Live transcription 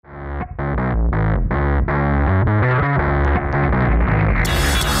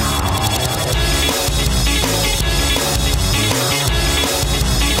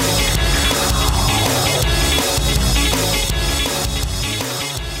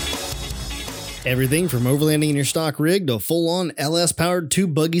Everything from overlanding in your stock rig to full-on LS-powered 2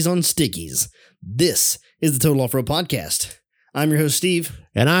 buggies on stickies. This is the Total Off-Road Podcast. I'm your host, Steve.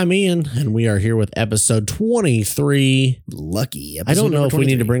 And I'm Ian, and we are here with episode 23. Lucky episode I don't know if 23. we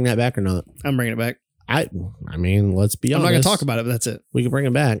need to bring that back or not. I'm bringing it back. I mean, let's be honest. I'm not going to talk about it, but that's it. We can bring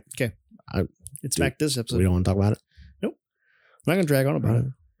it back. Okay. It's back this episode. We don't want to talk about it. Nope. I'm not going to drag on about it.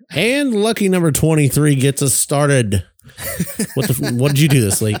 And lucky number 23 gets us started. What did you do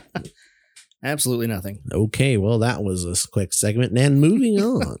this week? Absolutely nothing. Okay, well, that was a quick segment. And moving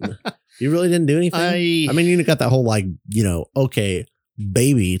on. You really didn't do anything? I mean, you got that whole, okay,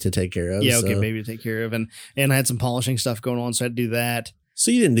 baby to take care of. Yeah, okay, baby to take care of. And I had some polishing stuff going on, so I had to do that. So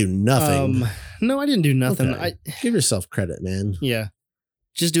you didn't do nothing? No, I didn't do nothing. Okay. Give yourself credit, man. Yeah.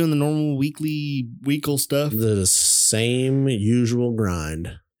 Just doing the normal weekly stuff. The same usual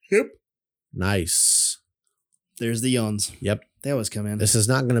grind. Yep. Nice. There's the yawns. Yep. They always come in. This is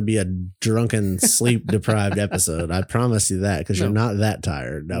not going to be a drunken, sleep-deprived episode. I promise you that, because you're not that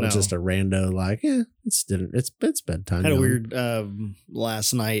tired. That was just a rando, it's bedtime. I had a weird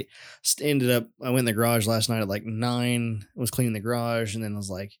last night. I went in the garage last night at like 9. I was cleaning the garage, and then I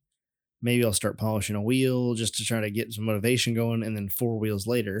was like, maybe I'll start polishing a wheel just to try to get some motivation going. And then 4 wheels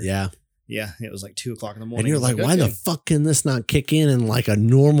later. Yeah. Yeah, it was like 2 o'clock in the morning. And you're like, why the fuck can this not kick in like a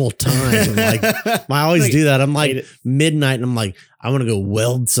normal time? I always do that. I'm like midnight and I'm like, I want to go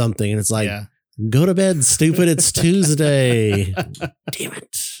weld something. And it's like, go to bed, stupid. It's Tuesday. Damn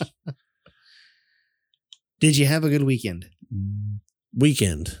it. Did you have a good weekend?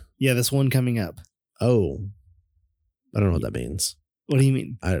 Weekend? Yeah, this one coming up. Oh, I don't know what that means. What do you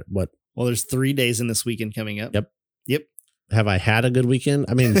mean? What? Well, there's 3 days in this weekend coming up. Yep. Yep. Have I had a good weekend?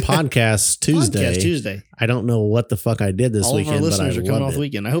 I mean, podcast Tuesday. Podcast Tuesday. I don't know what the fuck I did this weekend. All of our listeners but are coming off the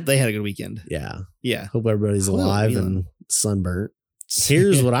weekend. I hope they had a good weekend. Yeah. Yeah. Hope everybody's alive and sunburnt.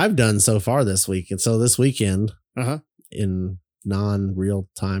 Here's what I've done so far this week. And so this weekend, in non-real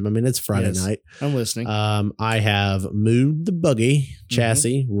time, I mean, it's Friday night. I'm listening. I have moved the buggy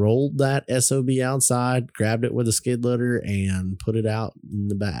chassis, rolled that SOB outside, grabbed it with a skid loader, and put it out in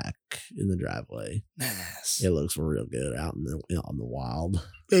the back in the driveway. Nice. It looks real good out in the wild.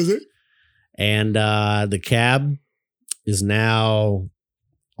 Does it? And the cab is now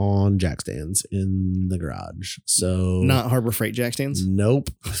on jack stands in the garage. So not Harbor Freight jack stands? Nope.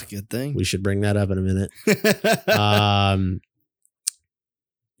 That's a good thing. We should bring that up in a minute.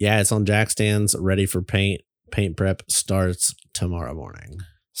 Yeah, it's on jack stands, ready for paint. Paint prep starts tomorrow morning.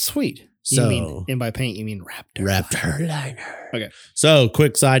 Sweet. So, and by paint, you mean Raptor. Raptor liner. Okay. So,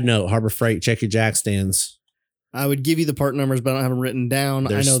 quick side note, Harbor Freight, check your jack stands. I would give you the part numbers, but I don't have them written down.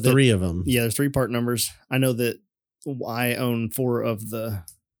 There's I know 3 of them. Yeah, there's 3 part numbers. I know that I own 4 of the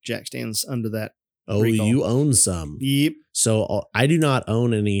jack stands under that. Oh, recall. You own some. Yep. So, I do not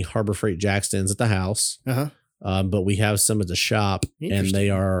own any Harbor Freight jack stands at the house. But we have some at the shop, and they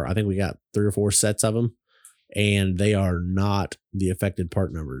are, I think we got 3 or 4 sets of them, and they are not the affected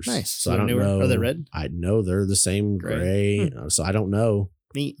part numbers. Nice. So I don't know. Are they red? I know they're the same gray. So I don't know.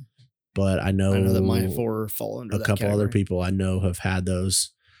 Neat. But I know that my 4 fall under a couple other people I know have had those.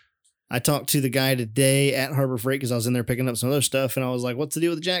 I talked to the guy today at Harbor Freight because I was in there picking up some other stuff, and I was like, what's the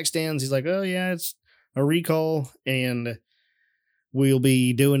deal with the jack stands? He's like, oh, yeah, it's a recall, and we'll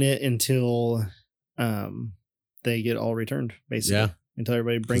be doing it until they get all returned, basically, until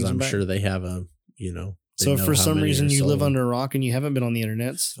everybody brings them back. I'm sure they have a, So if for some reason you live under a rock and you haven't been on the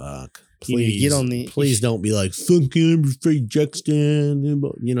internets, fuck, please get on the. Please don't be like fucking straight jack stand.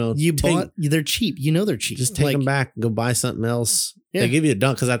 They're cheap. They're cheap. Just take them back and go buy something else. Yeah. They give you a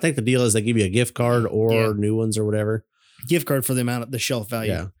dunk because I think the deal is they give you a gift card or new ones or whatever. Gift card for the amount of the shelf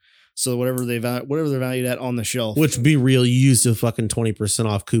value. Yeah. So whatever they're valued at on the shelf. Which be real, you used a fucking 20%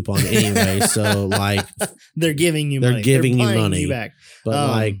 off coupon anyway. So they're giving you money. They're giving you money you back.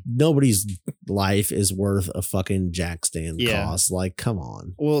 But nobody's life is worth a fucking jack stand cost. Come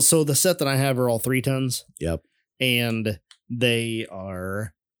on. Well, so the set that I have are all 3 tons. Yep. And they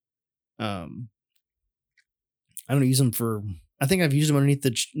are I don't use them for. I think I've used them underneath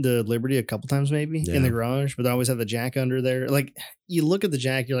the Liberty a couple times maybe in the garage, but I always have the jack under there. You look at the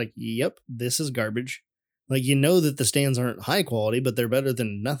jack, you're like, yep, this is garbage. That the stands aren't high quality, but they're better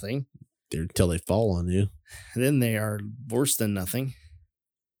than nothing. Until they fall on you. Then they are worse than nothing.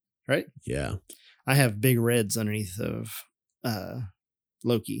 Right? Yeah. I have big reds underneath of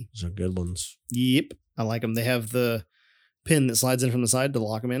Loki. Those are good ones. Yep. I like them. They have the pin that slides in from the side to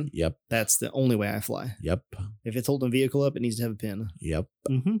lock them in. Yep. That's the only way I fly. Yep. If it's holding a vehicle up, it needs to have a pin. Yep.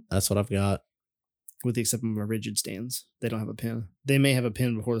 That's what I've got. With the exception of my rigid stands. They don't have a pin. They may have a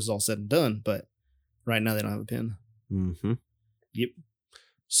pin before this is all said and done, but right now they don't have a pin. Mm-hmm. Yep.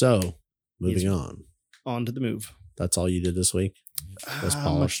 So moving on. On to the move. That's all you did this week? Was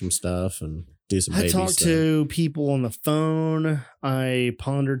polish some stuff and do some baby stuff. I talked to people on the phone. I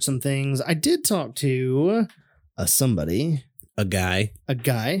pondered some things. I did talk to somebody. A guy,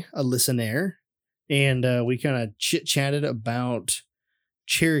 a listener. And we kind of chit-chatted about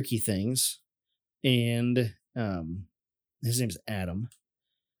Cherokee things. And his name's Adam.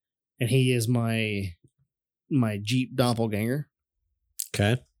 And he is my Jeep doppelganger.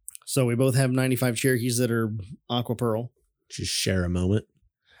 Okay. So we both have 95 Cherokees that are aqua pearl. Just share a moment.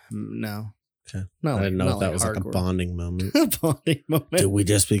 No. Okay. I didn't know if that was hardcore. Like a bonding moment. A bonding moment. Did we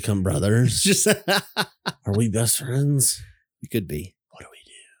just become brothers? Are we best friends? We could be. What do we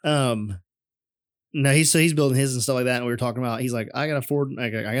do? No, he's building his and stuff like that. And we were talking about, he's like, I got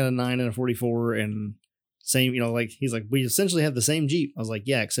a 9 and a 44 and same, like he's like, we essentially have the same Jeep. I was like,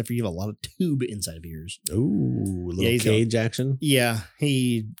 yeah, except for you have a lot of tube inside of yours. Ooh, little cage action. Yeah,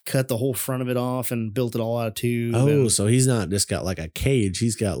 he cut the whole front of it off and built it all out of tube. Oh, so he's not just got like a cage.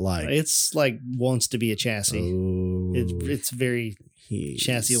 He's got like it's like wants to be a chassis. Oh, it's very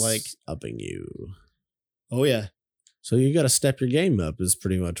chassis like upping you. Oh yeah. So you got to step your game up. Is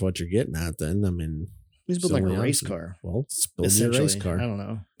pretty much what you're getting at. Then I mean, he's building like a race car. Well, it's building a race car. I don't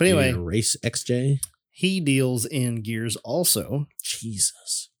know, but anyway, race XJ. He deals in gears also.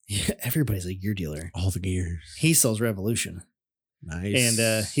 Jesus. Yeah, everybody's a gear dealer. All the gears. He sells Revolution. Nice.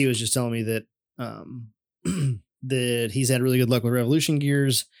 And he was just telling me that that he's had really good luck with Revolution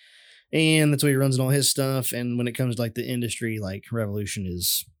gears. And that's why he runs in all his stuff. And when it comes to like the industry, like Revolution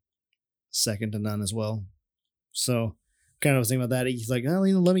is second to none as well. So kind of was thinking about that. He's like, oh,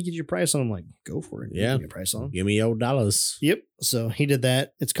 let me get you a price on them. I'm like, go for it. Yeah. Give me a price on them. Give me your dollars. Yep. So he did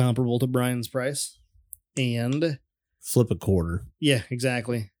that. It's comparable to Brian's price. And flip a quarter. Yeah,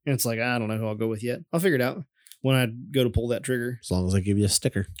 exactly. And it's like, I don't know who I'll go with yet. I'll figure it out when I go to pull that trigger. As long as I give you a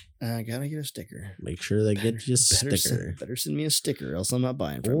sticker. I gotta get a sticker. Make sure they get you a sticker. Better send me a sticker, else I'm not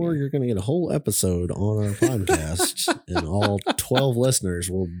buying from Or you. You're going to get a whole episode on our podcast, and all 12 listeners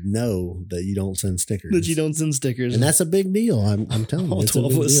will know that you don't send stickers. That you don't send stickers. And that's a big deal. I'm telling you. All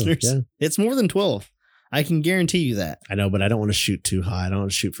 12 listeners. Yeah. It's more than 12. I can guarantee you that. I know, but I don't want to shoot too high. I don't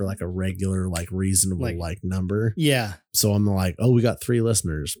want to shoot for like a regular, like reasonable, like number. Yeah. So I'm like, oh, we got 3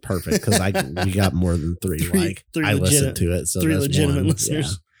 listeners. Perfect. Because we got more than 3. Three I listened to it. So 3 that's legitimate 1. listeners.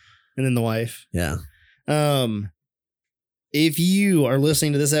 Yeah. And then the wife. Yeah. If you are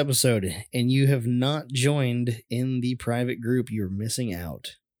listening to this episode and you have not joined in the private group, you're missing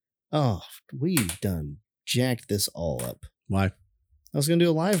out. Oh, we've done jacked this all up. Why? I was going to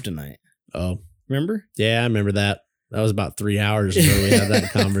do a live tonight. Oh. Remember? Yeah, I remember that. That was about 3 hours ago we had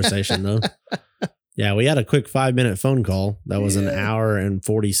that conversation, though. Yeah, we had a quick 5-minute phone call. That was an hour and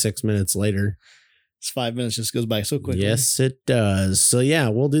 46 minutes later. It's 5 minutes just goes by so quickly. Yes, it does. So, yeah,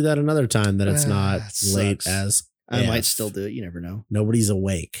 we'll do that another time that it's not late as I might still do it. You never know. Nobody's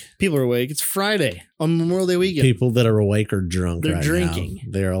awake. People are awake. It's Friday on Memorial Day weekend. People that are awake are drunk. They're drinking.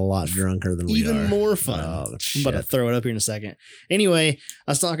 Now. They're a lot drunker than we are. Even more fun. Oh, I'm about to throw it up here in a second. Anyway,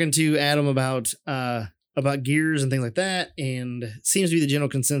 I was talking to Adam about gears and things like that, and it seems to be the general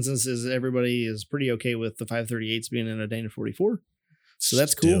consensus is everybody is pretty okay with the 538s being in a Dana 44. So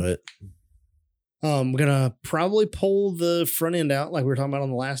that's cool. Do it. I'm gonna probably pull the front end out like we were talking about on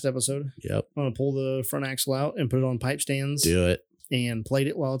the last episode. Yep. I'm gonna pull the front axle out and put it on pipe stands. Do it. And plate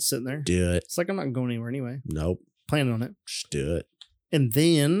it while it's sitting there. Do it. It's like I'm not going anywhere anyway. Nope. Planning on it. Just do it. And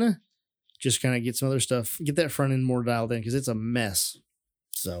then just kind of get some other stuff. Get that front end more dialed in because it's a mess.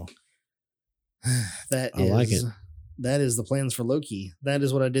 So that is the plans for Loki. That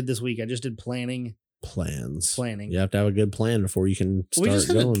is what I did this week. I just did planning. Planning. You have to have a good plan before you can start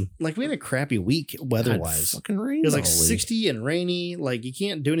going. We had a crappy week weather-wise. Fucking rain. It was like 60 and rainy. Like you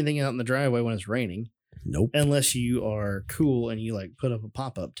can't do anything out in the driveway when it's raining. Nope. Unless you are cool and you like put up a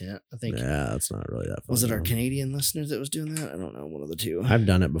pop-up tent. I think. Yeah, that's not really that fun. Was it our Canadian listeners that was doing that? I don't know. One of the two. I've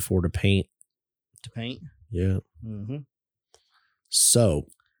done it before to paint. Yeah. Mm-hmm. So.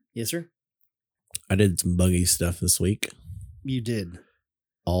 Yes, sir. I did some buggy stuff this week. You did.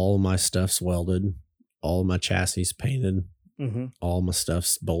 All my stuff's welded. All my chassis painted. Mm-hmm. All my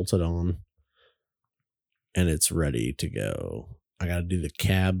stuff's bolted on. And it's ready to go. I got to do the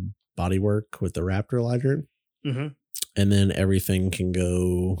cab bodywork with the Raptor lighter. Mm-hmm. And then everything can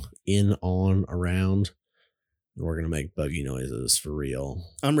go in, on, around. And we're going to make buggy noises for real.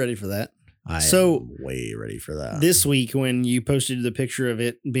 I'm ready for that. I'm way ready for that. This week when you posted the picture of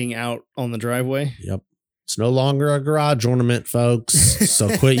it being out on the driveway. Yep. It's no longer a garage ornament, folks.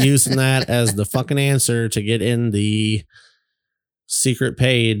 So quit using that as the fucking answer to get in the secret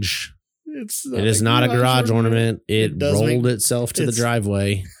page It is not a garage ornament. It rolled itself to the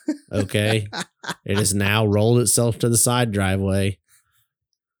driveway. Okay. It has now rolled itself to the side driveway.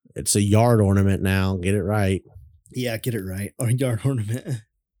 It's a yard ornament now. Get it right. Yeah, get it right. Or yard ornament.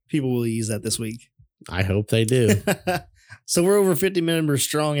 People will use that this week. I hope they do. So we're over 50 members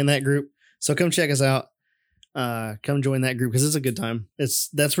strong in that group. So come check us out. Come join that group because it's a good time.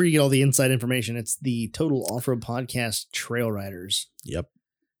 That's where you get all the inside information. It's the Total Off-Road Podcast Trail Riders. Yep.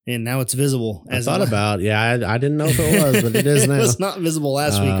 And now it's visible. I didn't know if it was, but it is now. It was not visible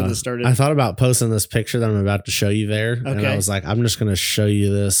last week when it started. I thought about posting this picture that I'm about to show you there. Okay. And I was like, I'm just going to show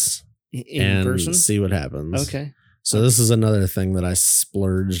you this in person, see what happens. Okay. So this is another thing that I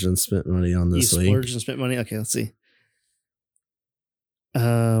splurged and spent money on this week. Splurged and spent money? Okay, let's see.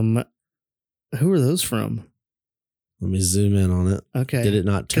 Who are those from? Let me zoom in on it. Okay. Did it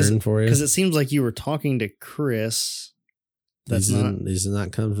not turn for you? Because it seems like you were talking to Chris. These did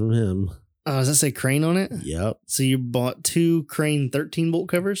not come from him. Does that say Crane on it? Yep. So you bought 2 Crane 13 bolt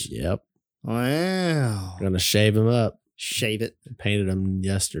covers? Yep. Wow. Gonna shave them up. Shave it. Painted them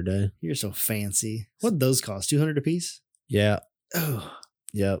yesterday. You're so fancy. What'd those cost? $200 a piece? Yeah. Oh.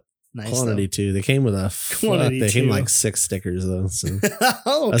 Yep. Nice. Quantity though. too. They came with they came like 6 stickers though. So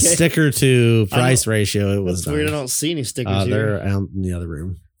oh, okay. A sticker to price ratio. It was weird. I don't see any stickers. They're out in the other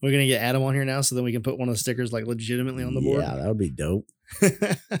room. We're gonna get Adam on here now, so then we can put one of the stickers like legitimately on the board. Yeah, that would be dope.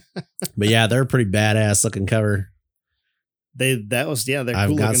 But yeah, they're a pretty badass looking cover. They're I've cool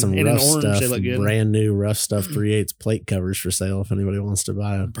got looking. some in rough an orange, stuff, they look good. brand new rough stuff 3/8 plate covers for sale if anybody wants to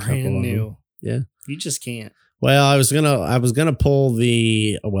buy a brand new. Yeah, you just can't. Well, I was gonna pull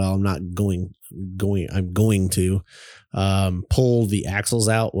the. Well, I'm not going. I'm going to pull the axles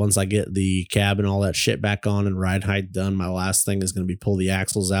out once I get the cab and all that shit back on and ride height done. My last thing is going to be pull the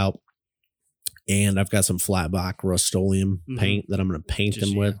axles out, and I've got some flat black Rust-Oleum paint that I'm going to paint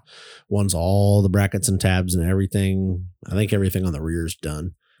them with. One's all the brackets and tabs and everything. I think everything on the rear is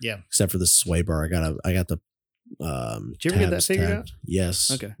done. Yeah, except for the sway bar. I got the. Did you ever get that figured out?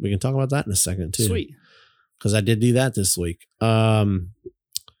 Yes. Okay, we can talk about that in a second too. Sweet. Because I did do that this week. What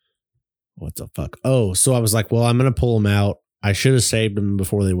the fuck? Oh, so I was like, well, I'm going to pull them out. I should have saved them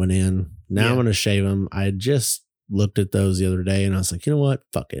before they went in. Now I'm going to shave them. I just looked at those the other day and I was like, you know what?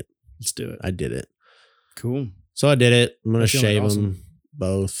 Fuck it. Let's do it. I did it. Cool. So I did it. I'm going to shave them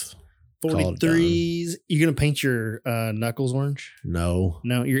both. 43s. You going to paint your knuckles orange? No.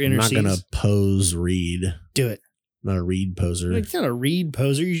 Your inner C's? I'm not going to pose Reed. Do it. Not a Reed poser. It's not a Reed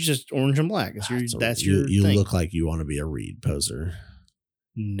poser. You just orange and black. That's your You thing. look like you want to be a Reed poser.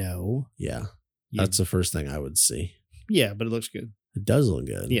 No. Yeah. That's the first thing I would see. Yeah, but it looks good. It does look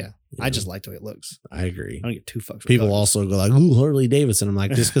good. Yeah. I just like the way it looks. I agree. I don't get 2 fucks. People also go like, ooh, Harley Davidson. I'm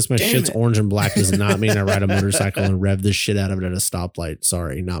like, just because my shit's orange and black does not mean I ride a motorcycle and rev this shit out of it at a stoplight.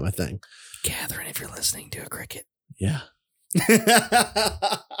 Sorry, not my thing. Catherine, if you're listening, do a cricket. Yeah.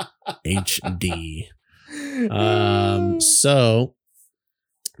 HD. So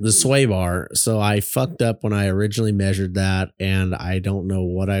the sway bar. So I fucked up when I originally measured that, and I don't know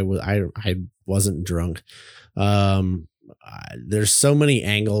what I was. I wasn't drunk. There's so many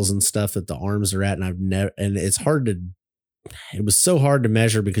angles and stuff that the arms are at, and it's hard to. It was so hard to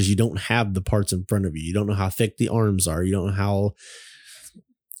measure because you don't have the parts in front of you. You don't know how thick the arms are. You don't know how.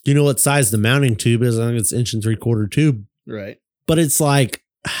 You know what size the mounting tube is. I think it's 1 3/4 tube. Right. But it's like.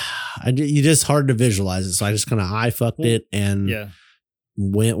 You just hard to visualize it. So I just kind of fucked it and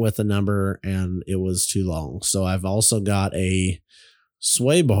went with the number, and it was too long. So I've also got a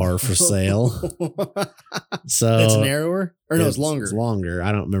sway bar for sale. So it's narrower, or no, it's longer. It's longer.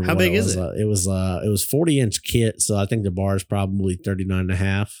 I don't remember how big is it. It was 40-inch kit. So I think the bar is probably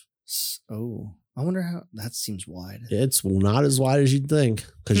 39.5. Oh, I wonder how that seems wide. It's not as wide as you'd think,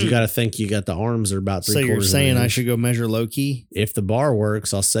 because you got to think you got the arms are about 3/4. So you're saying I should go measure low key? If the bar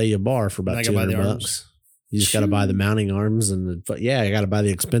works, I'll sell you a bar for about $200. You just got to buy the mounting arms and you got to buy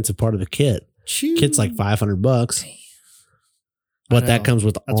the expensive part of the kit. Kit's like $500. But that comes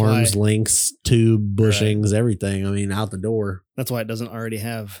with arms, links, tube, bushings, everything. I mean, out the door. That's why it doesn't already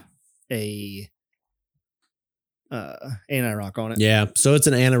have a anti-rock on it. Yeah, so it's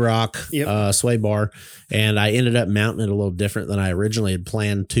an anti-rock sway bar, and I ended up mounting it a little different than I originally had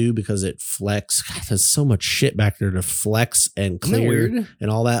planned to, because it flex. God, there's so much shit back there to flex and clear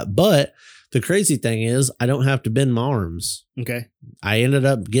and all that. But the crazy thing is, I don't have to bend my arms. Okay. I ended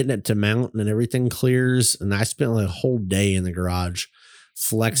up getting it to mount, and everything clears, and I spent like a whole day in the garage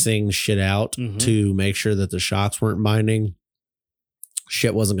flexing shit out to make sure that the shocks weren't binding.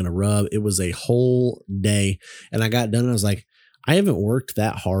 Shit wasn't going to rub. It was a whole day. And I got done and I was like, I haven't worked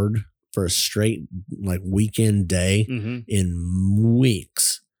that hard for a straight like weekend day in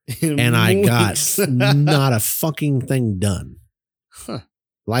weeks. and I got not a fucking thing done. Huh.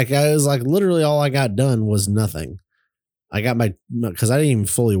 Like I was like literally all I got done was nothing. I got because I didn't even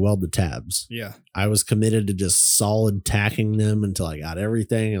fully weld the tabs. Yeah. I was committed to just solid tacking them until I got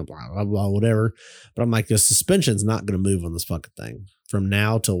everything and blah, blah, blah, whatever. But I'm like, the suspension's not going to move on this fucking thing from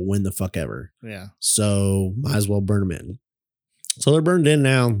now till when the fuck ever. Yeah. So might as well burn them in. So they're burned in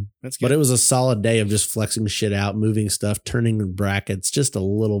now. That's good. But it was a solid day of just flexing shit out, moving stuff, turning the brackets just a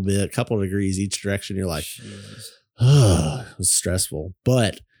little bit, a couple of degrees each direction. You're like, oh, it was stressful.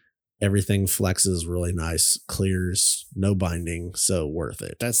 But everything flexes really nice, clears, no binding, so worth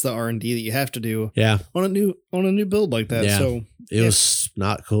it. That's the R&D that you have to do. Yeah. On a new build like that. Yeah. So it was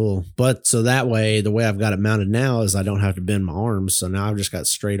not cool. But so that way, the way I've got it mounted now is I don't have to bend my arms. So now I've just got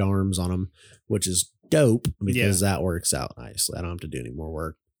straight arms on them, which is dope because that works out nicely. I don't have to do any more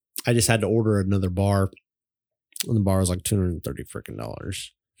work. I just had to order another bar, and the bar was like $230 freaking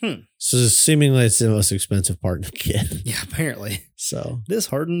dollars. So seemingly it's the most expensive part in the kit. Yeah, apparently. So this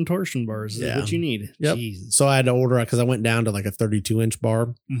hardened torsion bars is what you need. Yep. Jesus. So I had to order it because I went down to like a 32-inch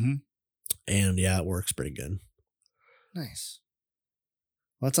bar. Mm-hmm. And yeah, it works pretty good. Nice.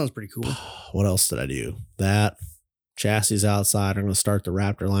 Well, that sounds pretty cool. What else did I do? That chassis outside. I'm going to start the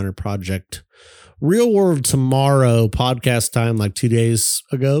Raptor Liner project. Real world tomorrow. Podcast time like 2 days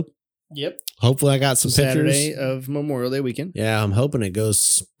ago. Yep. Hopefully I got some Saturday pictures. of Memorial Day weekend. Yeah, I'm hoping it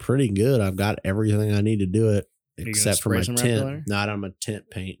goes pretty good. I've got everything I need to do it. Except for my tent. Not on my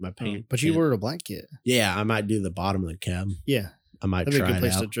tent paint. My paint. But you ordered a black kit. Yeah, I might do the bottom of the cab. Yeah. I might That'd try be a good it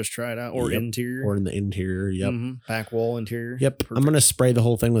place out. to just try it out. Or interior. Or in the interior. Yep. Mm-hmm. Back wall interior. Yep. Perfect. I'm going to spray the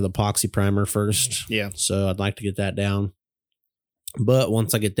whole thing with epoxy primer first. Yeah. So I'd like to get that down. But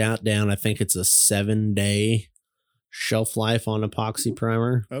once I get that down, I think it's a 7-day shelf life on epoxy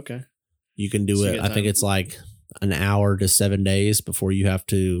primer. Okay. You can do it. I think it's like an hour to 7 days before you have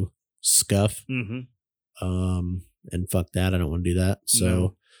to scuff. Mm-hmm. And fuck that. I don't want to do that.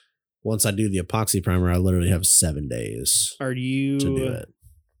 So once I do the epoxy primer, I literally have 7 days to do it.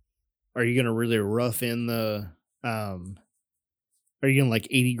 Are you going to really rough in the, are you going to like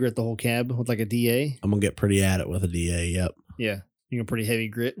 80 grit the whole cab with like a DA? I'm going to get pretty at it with a DA. Yep. Yeah. You're going to pretty heavy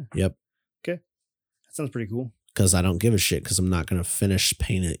grit? Yep. Okay. That sounds pretty cool. Because I don't give a shit because I'm not going to finish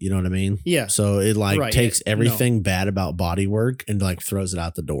paint it. You know what I mean? Yeah. So it takes everything bad about body work and like throws it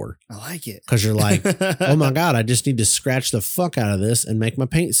out the door. I like it. Because you're like, oh my God, I just need to scratch the fuck out of this and make my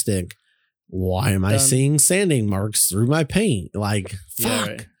paint stick. Why am I seeing sanding marks through my paint? Like, fuck.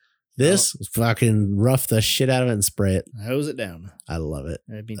 Yeah, this fucking rough the shit out of it and spray it. Hose it down. I love it.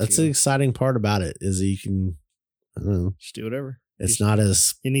 That's the exciting part about it is that you can, I don't know. Just do whatever. It's not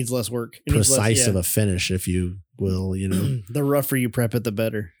as it needs less work. Precise of a finish, if you will, you know. The rougher you prep it, the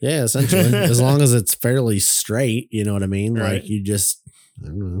better. Yeah, essentially. As long as it's fairly straight, you know what I mean? Right. Like you just, I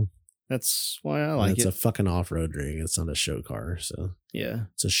don't know. That's why I like it. It's a fucking off-road rig. It's not a show car, so yeah.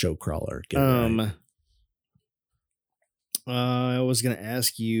 It's a show crawler. I was gonna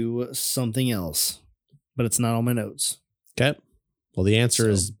ask you something else, but it's not on my notes. Okay. Well, the answer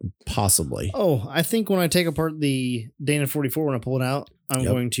is possibly. Oh, I think when I take apart the Dana 44, when I pull it out,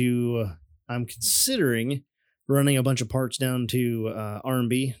 I'm considering running a bunch of parts down to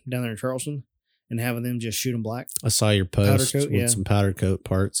R&B down there in Charleston and having them just shoot them black. I saw your post with some powder coat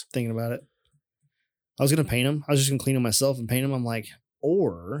parts. Thinking about it. I was going to paint them. I was just going to clean them myself and paint them. I'm like,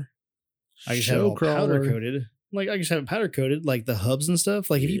 or I just have it all powder coated. Like, I just have it powder coated, like the hubs and stuff.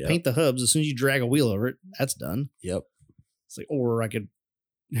 Like, if you paint the hubs, as soon as you drag a wheel over it, that's done. Yep. It's like, or I could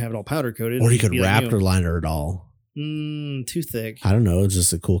have it all powder coated. Or you could Raptor liner it all. Too thick. I don't know. It's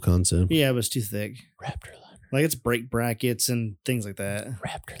just a cool concept. Yeah, but it's too thick. Raptor liner. Like it's brake brackets and things like that.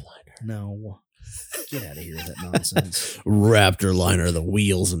 Raptor liner. No. Get out of here with that nonsense. Raptor liner the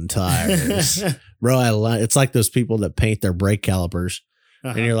wheels and tires. Bro, it's like those people that paint their brake calipers.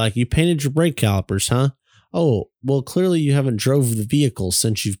 And you're like, you painted your brake calipers, huh? Oh, well, clearly you haven't drove the vehicle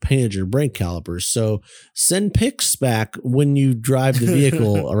since you've painted your brake calipers. So send pics back when you drive the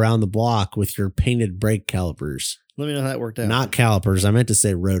vehicle around the block with your painted brake calipers. Let me know how that worked out. Not calipers. I meant to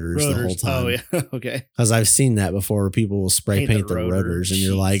say rotors the whole time. Oh, yeah. Okay. Because I've seen that before where people will spray paint the rotors and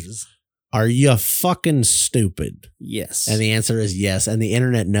you're like, are you fucking stupid? Yes. And the answer is yes. And the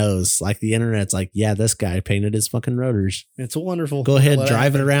internet knows. Like the internet's like, yeah, this guy painted his fucking rotors. It's wonderful. Go ahead,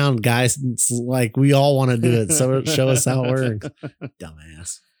 drive it around, guys. It's like we all want to do it. So show us how it works.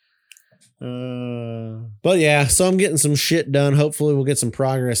 Dumbass. But yeah, so I'm getting some shit done. Hopefully we'll get some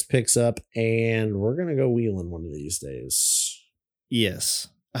progress picks up and we're going to go wheeling one of these days. Yes.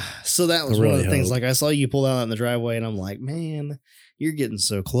 So that was one of the things. Like I saw you pull out in the driveway and I'm like, man, you're getting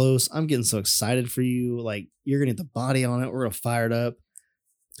so close. I'm getting so excited for you. Like you're going to get the body on it. We're going to fire it up.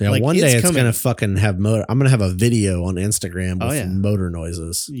 Yeah, like, one day it's gonna fucking have motor. I'm gonna have a video on Instagram with motor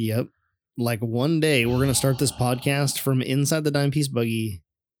noises. Yep. Like one day we're gonna start this podcast from inside the Dime Piece buggy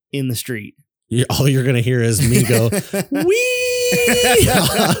in the street. All you're gonna hear is me go wee as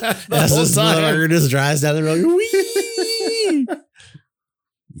this motherfucker just drives down the road. Wee.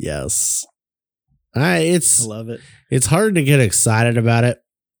 Yes. I love it. It's hard to get excited about it,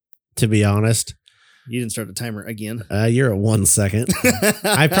 to be honest. You didn't start the timer again. You're at 1 second.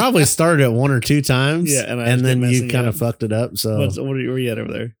 I probably started it 1 or 2 times. Yeah, and then you kind of fucked it up. So where are you at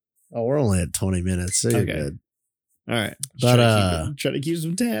over there? Oh, we're only at 20 minutes. So you're good. All right. But try to keep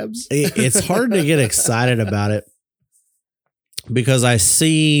some tabs. It's hard to get excited about it because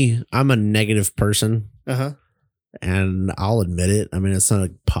I'm a negative person. Uh-huh. And I'll admit it. I mean, it's not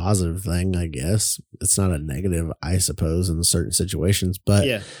a positive thing, I guess. It's not a negative, I suppose, in certain situations. But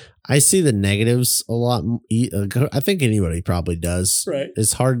yeah. I see the negatives a lot. I think anybody probably does. Right.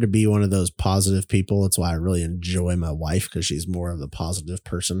 It's hard to be one of those positive people. That's why I really enjoy my wife, because she's more of the positive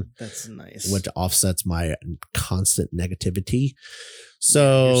person. That's nice. Which offsets my constant negativity.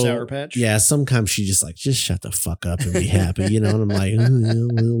 So, your Sour Patch? Yeah, sometimes she just shut the fuck up and be happy, you know? And I'm like,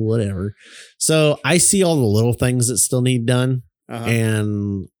 well, whatever. So I see all the little things that still need done. Uh-huh.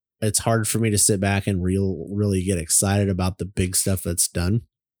 And it's hard for me to sit back and really get excited about the big stuff that's done.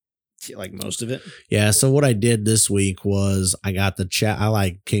 Like most of it? Yeah. So what I did this week was I got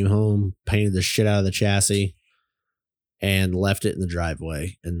I came home, painted the shit out of the chassis, and left it in the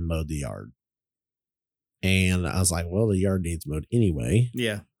driveway and mowed the yard. And I was like, well, the yard needs mowed anyway.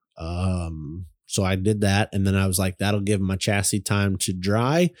 Yeah. So I did that. And then I was like, that'll give my chassis time to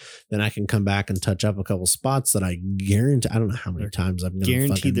dry. Then I can come back and touch up a couple spots that I guarantee. I don't know how many times I'm going to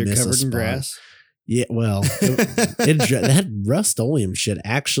fucking they're miss covered in grass. Yeah. Well, that Rust-Oleum shit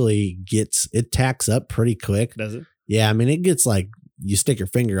actually tacks up pretty quick. Does it? Yeah. I mean, it gets like, you stick your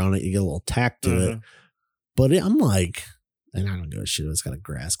finger on it, you get a little tack to it. But I'm like, and I don't give a shit. It's got a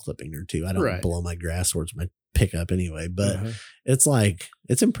grass clipping or two. I don't blow my grass towards my pickup anyway, but it's like,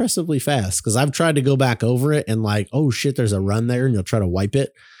 it's impressively fast because I've tried to go back over it and like, oh shit, there's a run there, and you'll try to wipe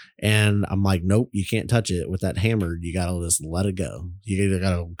it. And I'm like, nope, you can't touch it with that hammer. You got to just let it go. You either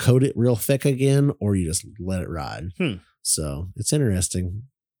got to coat it real thick again or you just let it ride. So it's interesting.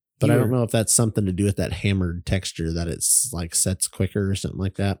 But I don't know if that's something to do with that hammered texture that it's like sets quicker or something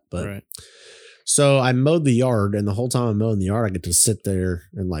like that. But so I mowed the yard, and the whole time I'm mowing the yard, I get to sit there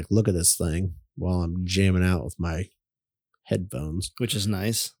and like look at this thing while I'm jamming out with my headphones, which is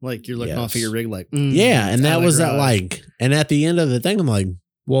nice. Like you're looking off at your rig, like yeah. And that was that like, and at the end of the thing, I'm like,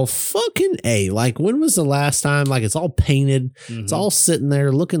 well, fucking A, like when was the last time? Like it's all painted, it's all sitting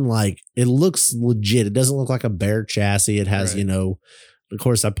there looking like it looks legit. It doesn't look like a bare chassis. It has, you know. Of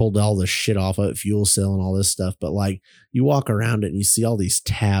course, I pulled all the shit off of it, fuel cell and all this stuff. But like you walk around it and you see all these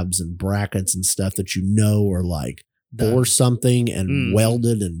tabs and brackets and stuff that you know are like for something and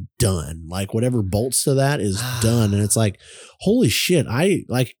welded and done. Like whatever bolts to that is done. And it's like, holy shit. I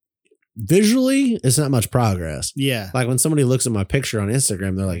like visually, it's not much progress. Yeah. Like when somebody looks at my picture on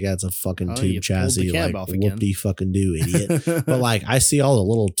Instagram, they're like, yeah, it's a fucking tube chassis. Like, whoop-de fucking do, idiot. But like, I see all the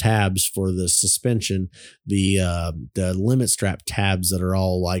little tabs for the suspension, the limit strap tabs that are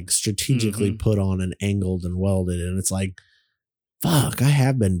all like strategically put on and angled and welded. And it's like, fuck, I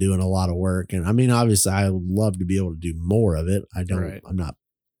have been doing a lot of work. And I mean, obviously I would love to be able to do more of it. I'm not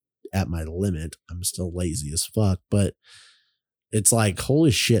at my limit. I'm still lazy as fuck, but it's like,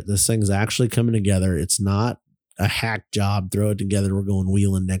 holy shit, this thing's actually coming together. It's not a hack job. Throw it together. We're going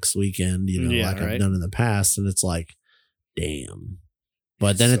wheeling next weekend, you know, I've done in the past. And it's like, damn.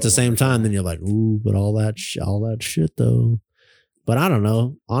 But then at the same time, then you're like, ooh, but all that shit though. But I don't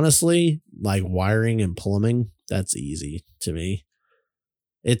know. Honestly, like wiring and plumbing, that's easy to me.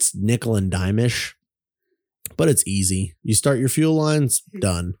 It's nickel and dime-ish, but it's easy. You start your fuel lines,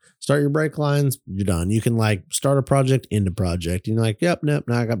 done. Start your brake lines, you're done. You can like start a project, end a project. You're like, yep, now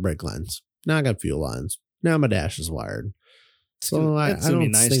I got brake lines. Now I got fuel lines. Now my dash is wired. So I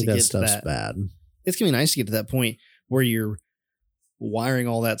don't think that stuff's bad. It's going to be nice to get to that point where you're wiring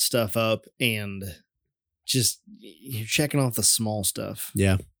all that stuff up and just you're checking off the small stuff.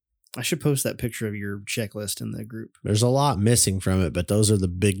 Yeah. I should post that picture of your checklist in the group. There's a lot missing from it, but those are the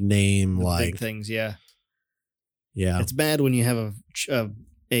big name, big things. Yeah. Yeah. It's bad when you have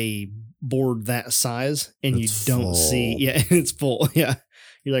a board that size and it's you don't full. See. Yeah. It's full. Yeah.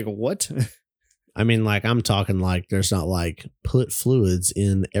 You're like, what? I mean, like, I'm talking like there's not like put fluids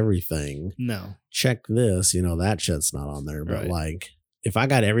in everything. No. Check this. You know, that shit's not on there. But like, if I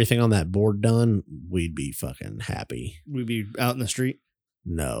got everything on that board done, we'd be fucking happy. We'd be out in the street.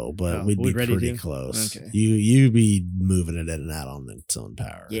 No, but we'd be pretty close. Okay. You be moving it in and out on its own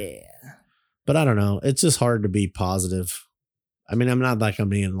power. Yeah. But I don't know. It's just hard to be positive. I mean, I'm not like I'm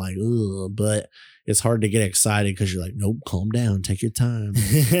being like, ugh, but it's hard to get excited because you're like, nope, calm down, take your time.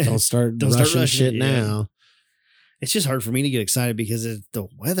 Don't start rushing shit now. It's just hard for me to get excited because of the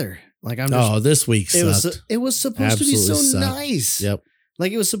weather. Like I'm just, this week sucked. It was supposed to be so nice. Yep.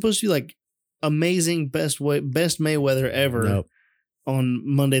 Like it was supposed to be like amazing best May weather ever. Nope. On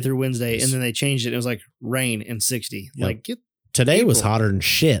Monday through Wednesday, and then they changed it. It was like rain and 60. Yep. Like today was hotter than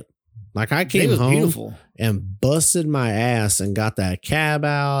shit. Like I came home beautiful. And busted my ass and got that cab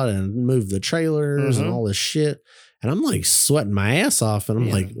out and moved the trailers and all this shit. And I'm like sweating my ass off. And I'm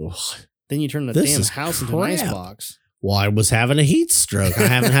like, ugh, then you turn the damn house into an icebox. Well, I was having a heat stroke. I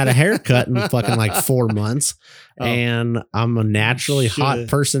haven't had a haircut in fucking like 4 months. And I'm a naturally hot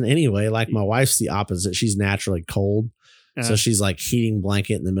person anyway. Like my wife's the opposite. She's naturally cold. So she's like heating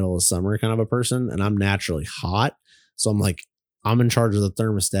blanket in the middle of summer kind of a person. And I'm naturally hot. So I'm like, I'm in charge of the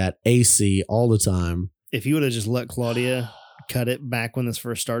thermostat, AC all the time. If you would have just let Claudia cut it back when this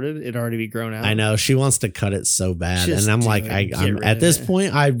first started, it'd already be grown out. I know. She wants to cut it so bad. And I'm like, I'm at this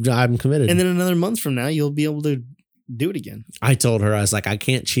point, I'm committed. And then another month from now, you'll be able to do it again. I told her, I was like, I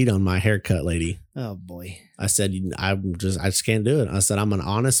can't cheat on my haircut lady. Oh boy. I said, I just can't do it. I said, I'm an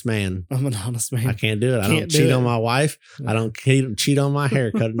honest man. I'm an honest man. I can't do it. I don't cheat on my wife. I don't cheat on my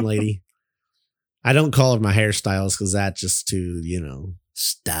haircutting lady. I don't call her my hairstylist because that's just too,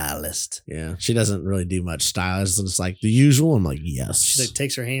 stylist. Yeah. She doesn't really do much style. It's just like the usual. I'm like, yes. She like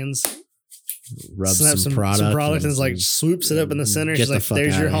takes her hands, rubs some product and is like swoops it up in the center. She's like,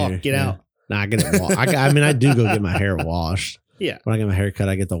 there's your hawk. Get out. Nah, I get it. I mean, I do go get my hair washed. Yeah. When I get my hair cut,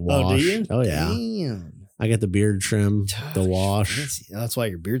 I get the wash. Oh, do you? Oh yeah. Damn. I get the beard trim, the wash. That's why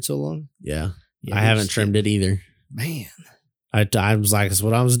your beard's so long? Yeah. I haven't trimmed it either. Man. I was like, that's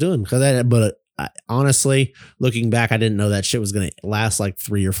what I was doing. But honestly, looking back, I didn't know that shit was going to last like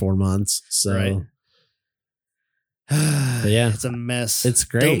 3 or 4 months. So. Right. Yeah, it's a mess. It's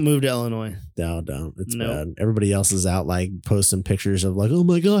great. Don't move to Illinois. No, don't. It's bad. Everybody else is out like posting pictures of like, oh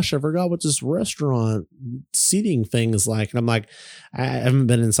my gosh, I forgot what this restaurant seating thing is like. And I'm like, I haven't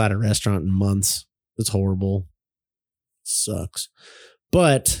been inside a restaurant in months. It's horrible. Sucks.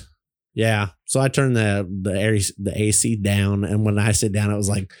 But yeah, so I turned the AC down, and when I sit down, it was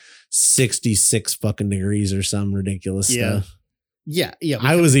like 66 fucking degrees or some ridiculous stuff. Yeah.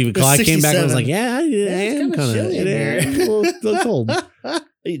 I was even cold. I came back and I was like, I am kind of a little cold.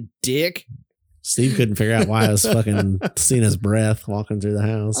 You dick. Steve couldn't figure out why I was fucking seeing his breath walking through the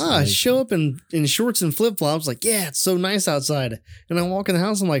house. I show up in shorts and flip flops, like, yeah, it's so nice outside. And I walk in the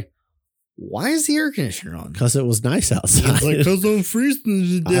house, I'm like, why is the air conditioner on? Because it was nice outside. It's like, because I'm freezing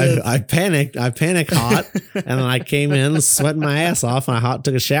to death. I panicked hot, and then I came in sweating my ass off, and I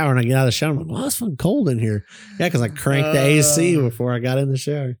took a shower, and I get out of the shower, I'm like, well, it's fucking cold in here. Yeah, because I cranked the AC before I got in the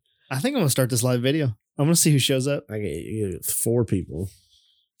shower. I think I'm going to start this live video. I'm going to see who shows up. I get 4 people.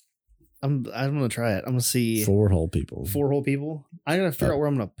 I'm going to try it. I'm going to see 4 whole people. 4 whole people. I got to figure out where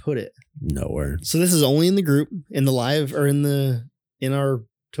I'm going to put it. Nowhere. So this is only in the group, in the live, or in our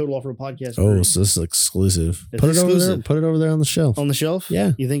Total Off-Road podcast. Oh, so this is exclusive. Put it over there. Put it over there on the shelf. On the shelf?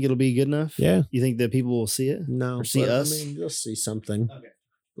 Yeah. You think it'll be good enough? Yeah. You think that people will see it? No. Or see us? I mean, you'll see something. Okay.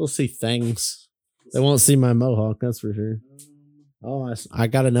 We'll see things. They won't see my mohawk, that's for sure. Oh, I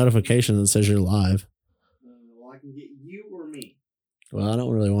got a notification that says you're live. Well, I can get you or me. Well, I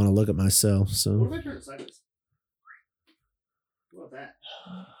don't really want to look at myself, so. What if I turn it sideways? What about that?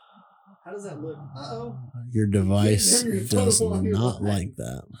 How does that look? Uh-oh. Your device does not like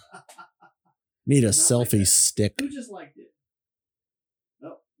that. Need a selfie stick. Who just liked it?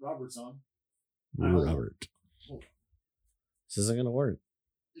 Oh, Robert's on. Robert. This isn't going to work.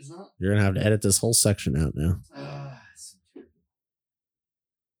 It's not? You're going to have to edit this whole section out now. Oh.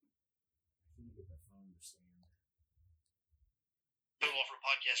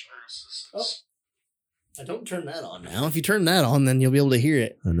 I don't turn that on now. If you turn that on, then you'll be able to hear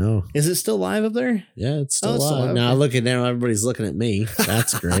it. I know. Is it still live up there? Yeah, it's still live. Now look at now, everybody's looking at me.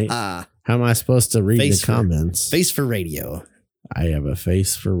 That's great. How am I supposed to read the comments? Face for radio. I have a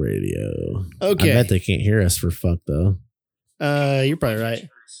face for radio. Okay. I bet they can't hear us for fuck though. You're probably right.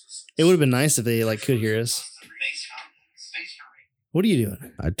 It would have been nice if they could hear us. What are you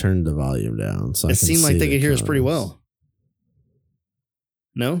doing? I turned the volume down so it seemed like they could hear us pretty well.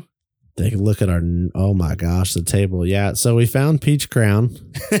 No? They can look at our, oh my gosh, the table. Yeah. So we found Peach Crown.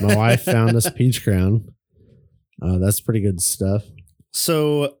 My wife found us Peach Crown. That's pretty good stuff.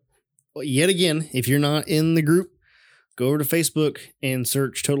 So yet again, if you're not in the group, go over to Facebook and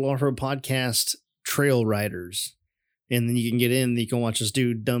search Total Off-Road Podcast Trail Riders. and then you can get in and you can watch us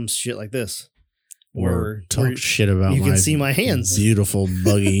do dumb shit like this. Or talk shit about you can see my hands. Beautiful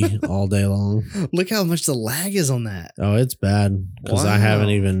buggy all day long. Look how much the lag is on that. Oh, it's bad because I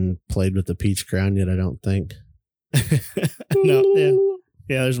haven't even played with the Peach Crown yet, I don't think. No,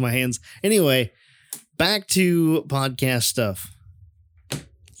 yeah, there's my hands. Anyway, back to podcast stuff.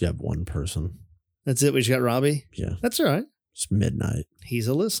 You have one person. That's it. We just got Robbie. Yeah. That's all right. It's midnight. He's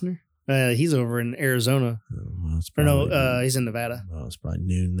a listener. He's over in Arizona. He's in Nevada. Well, it's probably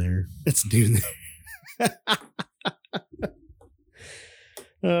noon there. It's noon there.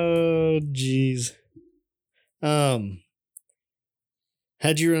 Oh, jeez. How'd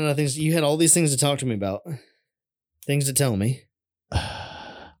you run out of things? You had all these things to talk to me about. Things to tell me.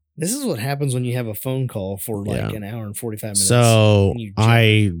 This is what happens when you have a phone call for like an hour and 45 minutes. So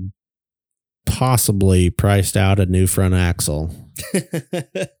I possibly priced out a new front axle.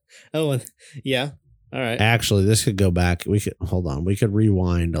 Oh, yeah. All right. Actually, this could go back. We could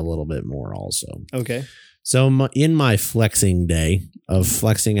rewind a little bit more also. Okay. So in my flexing day of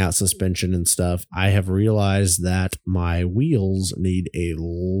flexing out suspension and stuff, I have realized that my wheels need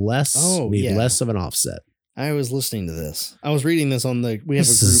less of an offset. I was listening to this. I was reading this on we have a group.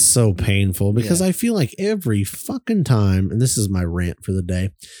 This is so painful because I feel like every fucking time, and this is my rant for the day,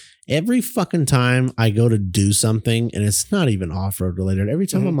 every fucking time I go to do something, and it's not even off-road related, every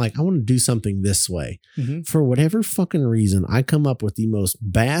time I'm like, I want to do something this way. For whatever fucking reason, I come up with the most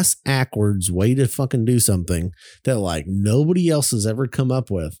bass-ackwards way to fucking do something that like nobody else has ever come up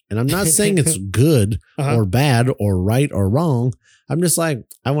with. And I'm not saying it's good or bad or right or wrong. I'm just like,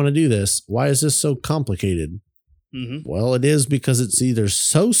 I want to do this. Why is this so complicated? Well, it is because it's either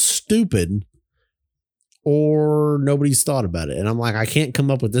so stupid or nobody's thought about it. And I'm like, I can't come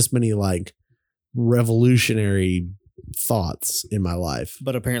up with this many like revolutionary thoughts in my life.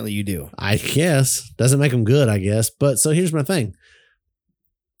 But apparently you do. I guess. Doesn't make them good, I guess. But so here's my thing.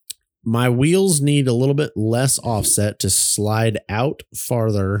 My wheels need a little bit less offset to slide out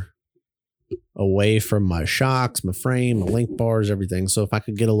farther away from my shocks, my frame, my link bars, everything. So if I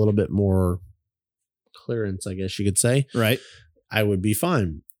could get a little bit more clearance, I guess you could say, right, I would be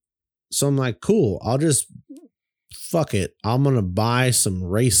fine. So I'm like, cool, I'll just fuck it. I'm going to buy some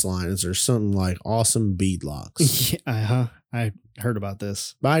race lines or something like awesome bead locks. Yeah, I heard about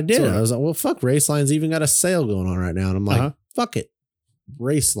this. But I did. So, I was like, well, fuck, race lines even got a sale going on right now. And I'm like, fuck it.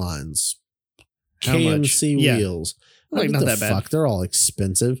 Race lines. KMC wheels. Like not that bad. Fuck, they're all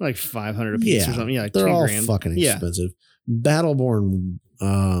expensive. Like $500 a piece or something. Yeah, like they're all $2,000. fucking expensive. Battleborn,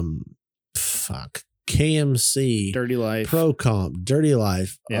 KMC, Dirty Life, Pro Comp, Dirty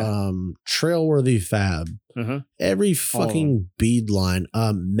Life, Trailworthy Fab, every fucking bead line,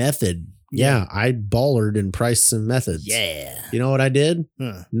 Method. Yeah, I ballered and priced some Methods. Yeah. You know what I did?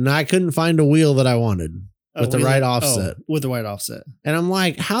 And I couldn't find a wheel that I wanted with the right offset. With the right offset. And I'm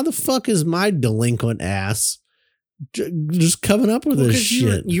like, how the fuck is my delinquent ass just coming up with this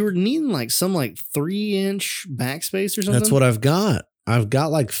shit? You were needing like some 3-inch backspace or something? That's what I've got. I've got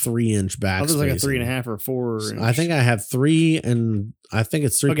like 3-inch backspace. There's like a 3.5 or 4 inch. I think I have 3 and I think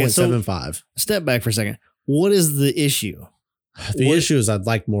it's 3.75. So step back for a second. What is the issue? The issue is I'd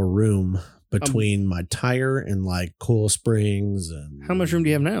like more room between my tire and like coil springs. And how much room do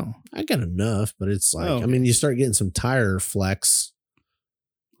you have now? I got enough, but it's like, I mean, you start getting some tire flex.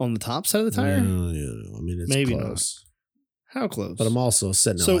 On the top side of the tire? Yeah, I mean, it's maybe close. Not. How close? But I'm also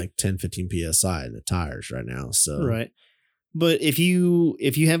sitting at like 10, 15 PSI in the tires right now. So right. But if you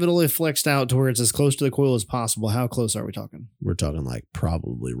have it only flexed out to where it's as close to the coil as possible, how close are we talking? We're talking like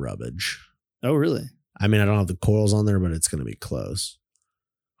probably rubbage. Oh, really? I mean, I don't have the coils on there, but it's going to be close.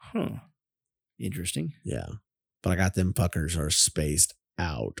 Huh. Interesting. Yeah. But I got them fuckers are spaced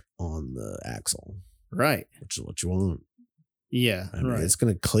out on the axle. Right. Which is what you want. Yeah. I mean, it's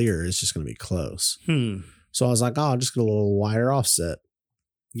going to clear. It's just going to be close. So I was like, I'll just get a little wider offset.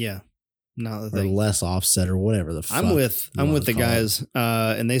 Yeah. Not the thing. Or less offset or whatever the fuck. I'm with the guys,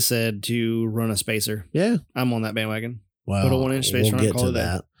 and they said to run a spacer. Yeah. I'm on that bandwagon. Well, put a 1-inch spacer on, call it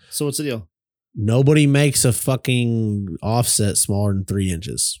that. So what's the deal? Nobody makes a fucking offset smaller than 3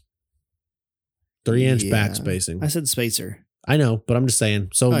 inches. 3-inch back spacing. I said spacer. I know, but I'm just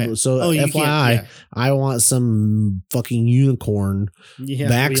saying. So FYI, I want some fucking unicorn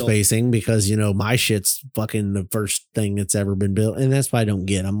back spacing because, my shit's fucking the first thing that's ever been built. And that's why I don't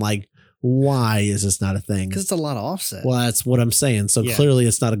get. I'm like, why is this not a thing? Because it's a lot of offset. Well, that's what I'm saying. So clearly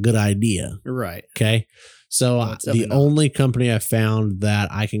it's not a good idea. Right. Okay. So the only company I found that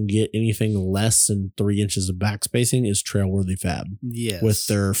I can get anything less than 3 inches of back spacing is Trailworthy Fab. Yes. With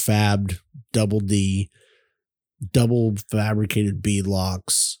their fabbed double D, double fabricated bead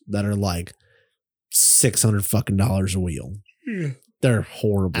locks that are like $600 fucking a wheel. Yeah. They're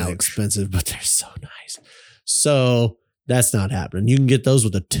horribly expensive, but they're so nice. So that's not happening. You can get those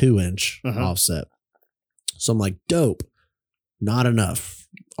with a 2-inch offset. So I'm like, dope. Not enough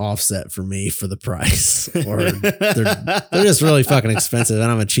offset for me for the price. Or they're just really fucking expensive,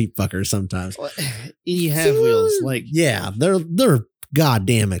 and I'm a cheap fucker sometimes. You have wheels, like they're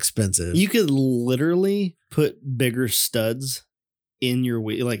goddamn expensive. You could literally put bigger studs in your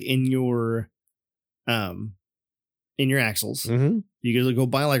wheel, like in your axles. Mm-hmm. You could go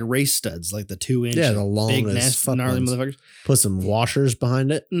buy like race studs, like the 2-inch, the long, big, nasty, gnarly motherfuckers. Put some washers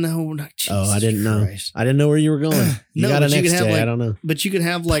behind it. No, not Jesus I didn't Christ. know. I didn't know where you were going. You got an XJ. Like, I don't know. But you could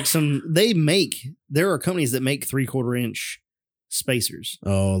have like there are companies that make 3/4-inch spacers.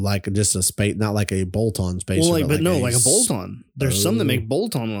 Oh, like just a space, not like a bolt-on spacer. Well, like a bolt-on. There's some that make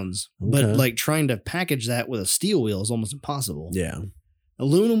bolt-on ones, but like trying to package that with a steel wheel is almost impossible. Yeah.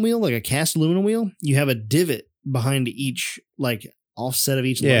 Aluminum wheel, like a cast aluminum wheel, you have a divot behind each, like offset of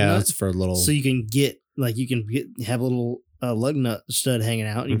each lug nut. That's for a little. So you can have a little lug nut stud hanging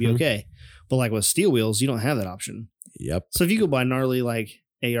out and you'd be okay. But like with steel wheels, you don't have that option. Yep. So if you go buy gnarly like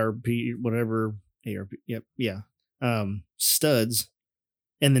ARP, whatever, ARP, studs,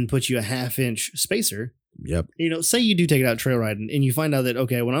 and then put you a 1/2-inch spacer. Yep. Say you do take it out trail riding and you find out that,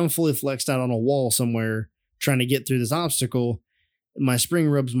 okay, when I'm fully flexed out on a wall somewhere trying to get through this obstacle, my spring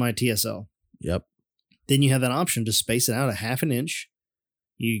rubs my TSL. Yep. Then you have that option to space it out a 1/2 inch.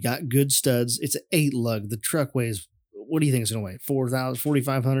 You got good studs. It's an 8 lug. The truck weighs, what do you think it's going to weigh?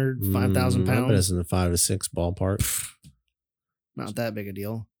 4,500, 5,000 pounds? I bet it's in the 5 to 6 ballpark. Not that big a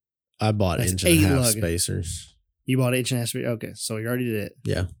deal. I bought 1.5 spacers. You bought 1.5 spacers? Okay, so you already did it.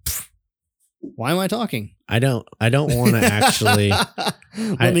 Yeah. Why am I talking? I don't want to actually.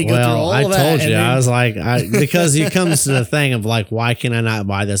 Let me go through all of that. I told you. I was like, because it comes to the thing of like, why can I not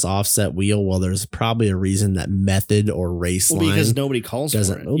buy this offset wheel? Well, there's probably a reason that Method or Raceline because nobody calls for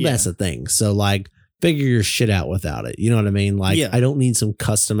it. Well, that's the thing. So like, figure your shit out without it. You know what I mean? Like, I don't need some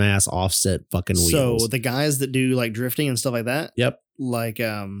custom ass offset fucking wheels. So the guys that do like drifting and stuff like that. Yep. Like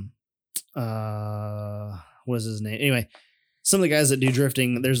what is his name? Anyway. Some of the guys that do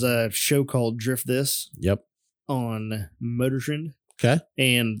drifting, there's a show called Drift This. Yep. On Motor Trend. Okay.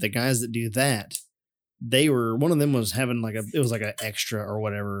 And the guys that do that, one of them was having it was like an extra or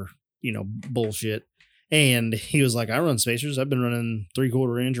whatever, bullshit. And he was like, I run spacers. I've been running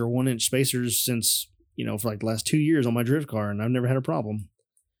 3/4 inch or 1-inch spacers since, for like the last 2 years on my drift car, and I've never had a problem.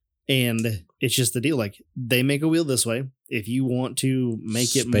 And it's just the deal. Like, they make a wheel this way. If you want to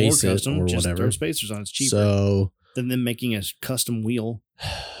make it more custom, just throw spacers on. It's cheaper. So than them making a custom wheel.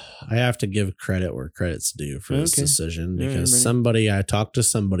 I have to give credit where credit's due for this decision because I talked to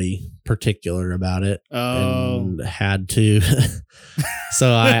somebody particular about it and had to.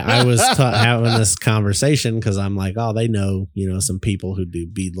 So I was having this conversation because I'm like, oh, they know, some people who do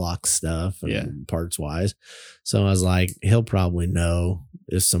beadlock stuff and parts wise. So I was like, he'll probably know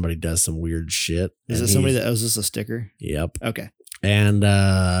if somebody does some weird shit. Is it somebody that owes us a sticker? Yep. Okay. And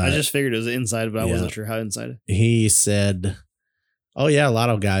I just figured it was inside, but I wasn't sure how inside. He said, oh yeah, a lot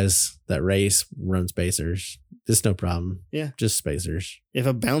of guys that race run spacers. It's no problem. Yeah. Just spacers. If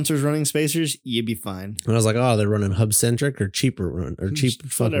a bouncer's running spacers, you'd be fine. And I was like, oh, they're running hub centric or cheaper cheap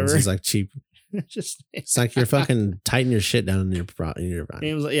fucking. He's like cheap. It's like you're fucking tighten your shit down in your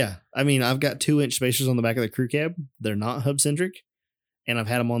It was like, yeah. I mean, I've got 2-inch spacers on the back of the crew cab. They're not hub centric, and I've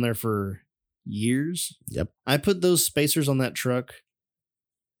had them on there for years. Yep. I put those spacers on that truck.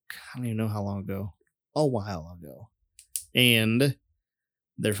 I don't even know how long ago. A while ago. And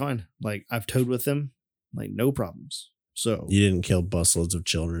they're fine. Like, I've towed with them. Like, no problems. So you didn't kill busloads of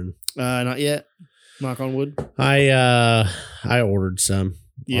children? Not yet. Knock on wood. I ordered some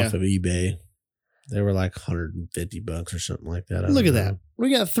off of eBay. They were like $150 or something like that. Look at that.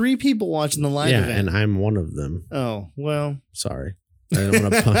 We got 3 people watching the live event. And I'm one of them. Oh, well. Sorry. I didn't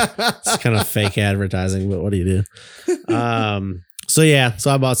want to it's kind of fake advertising, but what do you do?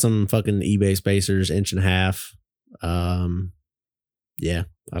 So I bought some fucking eBay spacers, 1.5. Yeah,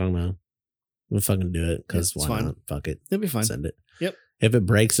 I don't know. We'll fucking do it because why not? Fuck it. It'll be fine. Send it. Yep. If it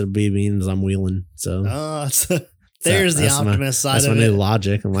breaks, it'll means I'm wheeling. So there's the optimist side of it. That's my new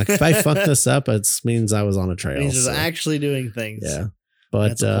logic. I'm like, if I fuck this up, it means I was on a trail. He's just actually doing things. Yeah.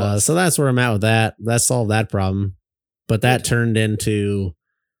 But so that's where I'm at with that. That solved that problem. But that turned into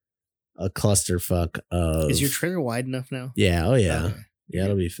a clusterfuck of. Is your trailer wide enough now? Yeah. Oh, yeah. Okay. Yeah,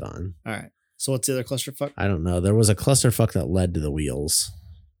 it'll be fun. All right. So what's the other clusterfuck? I don't know. There was a clusterfuck that led to the wheels.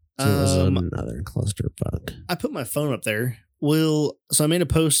 So it was another clusterfuck. I put my phone up there So I made a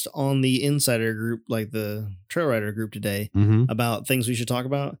post on the Insider group, like the Trail Rider group today, about things we should talk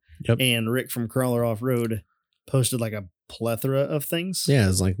about. Yep. And Rick from Crawler Off Road posted like a plethora of things. Yeah,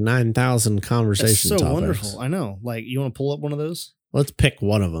 it's like 9,000 conversation That's so topics. wonderful. I know. Like, you want to pull up one of those? Let's pick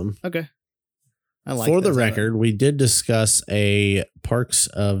one of them. Okay. I like For the record, we did discuss a Parks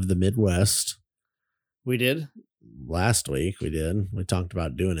of the Midwest. We did? Last week we did. We talked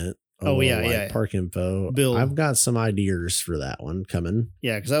about doing it. Yeah. Park info. Bill. I've got some ideas for that one coming.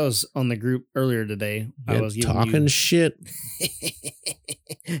 Yeah, because I was on the group earlier today. I was talking shit.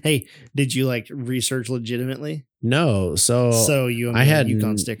 Hey, did you like research legitimately? No. So you owe me a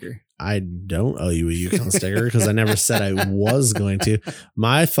Yukon sticker. I don't owe you a Yukon sticker because I never said I was going to.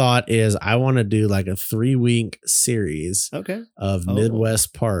 My thought is I want to do like a 3-week series of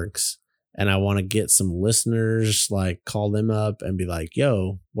Midwest parks. And I want to get some listeners, like call them up and be like,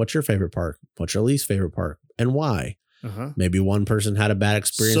 yo, what's your favorite park? What's your least favorite park? And why? Maybe one person had a bad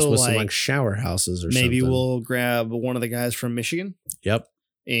experience with some like shower houses or something. Maybe we'll grab one of the guys from Michigan. Yep.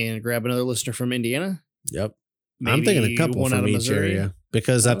 And grab another listener from Indiana. Yep. Maybe I'm thinking a couple from each area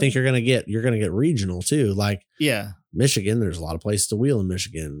because I think you're gonna get regional too. Like Michigan, there's a lot of places to wheel in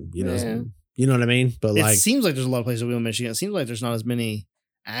Michigan. You know what I mean? But it seems like there's a lot of places to wheel in Michigan. It seems like there's not as many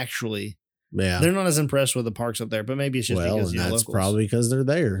actually. Yeah, they're not as impressed with the parks up there, but maybe it's just because that's locals. Probably because they're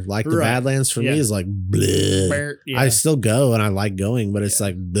there. Like the Badlands for me is like bleh. Yeah. I still go and I like going, but it's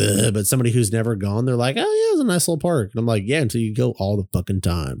like bleh. But somebody who's never gone, they're like, oh yeah, it's a nice little park. And I'm like, yeah, until you go all the fucking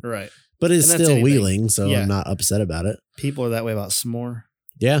time, right? But it's still wheeling, so I'm not upset about it. People are that way about s'more.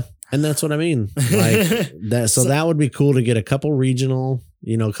 Yeah, and that's what I mean. Like that. So that would be cool to get a couple regional,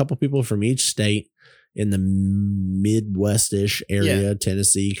 a couple people from each state. In the Midwest-ish area,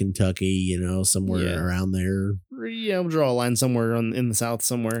 Tennessee, Kentucky, somewhere around there. Yeah, we'll draw a line somewhere in the South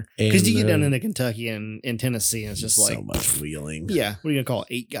somewhere. Because you get down into Kentucky and Tennessee, and it's just like... so much wheeling. Yeah. What are you going to call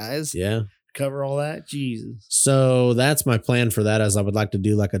it? 8 guys? Yeah. Cover all that? Jesus. So that's my plan for that, as I would like to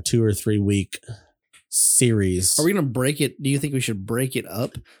do like a 2 or 3 week series. Are we going to break it? Do you think we should break it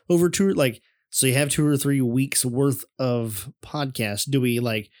up over 2? Like, so you have 2 or 3 weeks worth of podcasts. Do we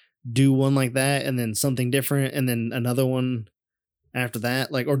like... do one like that and then something different and then another one after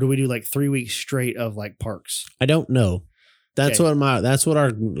that, like, or do we do like 3 weeks straight of like parks? I don't know. That's what I'm gonna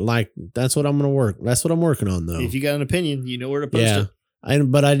work. That's what I'm working on though. If you got an opinion, you know where to post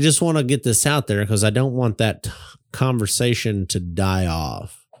it. But I just want to get this out there because I don't want that conversation to die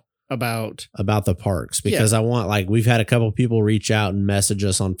off about the parks, because I want, like, we've had a couple people reach out and message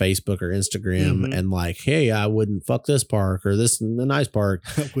us on Facebook or Instagram and like, hey, I wouldn't fuck this park or this the nice park.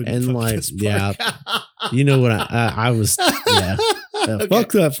 And like, you know what I was, fuck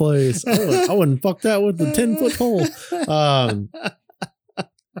that place. I wouldn't fuck that with the 10-foot pole.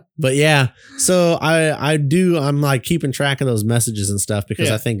 But yeah, so I'm like keeping track of those messages and stuff because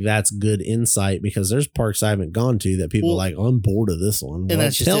I think that's good insight, because there's parks I haven't gone to that people are like, oh, I'm bored of this one. Well, and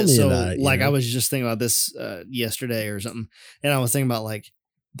that's tell me about it. Like, I was just thinking about this yesterday or something, and I was thinking about like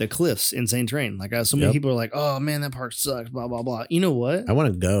the Cliffs, Insane Terrain. Like, so many people are like, oh man, that park sucks, blah, blah, blah. You know what? I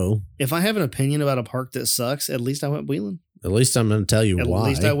want to go. If I have an opinion about a park that sucks, at least I went wheeling. At least I'm going to tell you why. At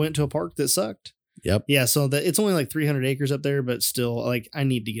least I went to a park that sucked. Yep. Yeah, so it's only like 300 acres up there, but still, like, I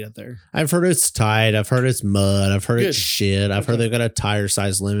need to get up there. I've heard it's tight. I've heard it's mud. I've heard it's shit. I've heard they've got a tire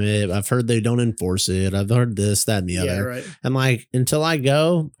size limit. I've heard they don't enforce it. I've heard this, that, and the other. Right. And like, until I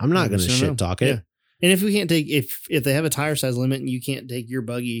go, I'm not going to shit talk it. Yeah. And if we can't take, if they have a tire size limit and you can't take your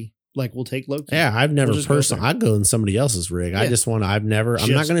buggy, like, we'll take Loki. Yeah, I've never personally. I'd go in somebody else's rig. Yeah. I'm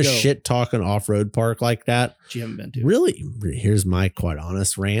not going to shit talk an off road park like that. Which you haven't been to. Really? Here's my quite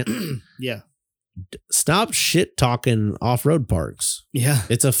honest rant. Yeah. Stop shit talking off-road parks. Yeah.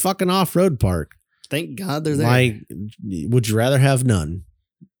 It's a fucking off-road park. Thank God they're there. Like, would you rather have none?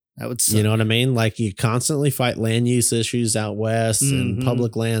 That would suck. You know what I mean? Like, you constantly fight land use issues out west and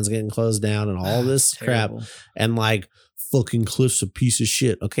public lands getting closed down and all this crap. And like, fucking Cliff's a piece of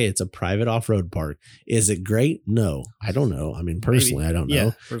shit. Okay, it's a private off-road park. Is it great? No. I don't know. I mean, personally, I don't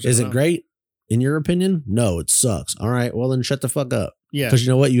know. Is it great? In your opinion? No, it sucks. All right, well then shut the fuck up. Yeah. Because you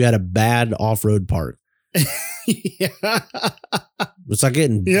know what? You had a bad off-road park. Yeah. It's like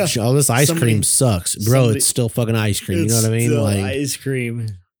getting all this ice cream sucks. Bro, it's still fucking ice cream. You know what I mean? Like, ice cream.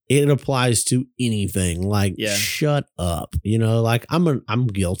 It applies to anything. Like, shut up. You know, like I'm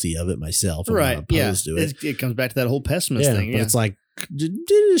guilty of it myself. I'm right. opposed to it. It comes back to that whole pessimist thing. But it's like,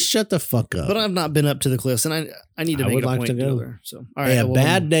 just shut the fuck up. But I've not been up to the Cliffs, and I need to make a point to go there. So, all right, a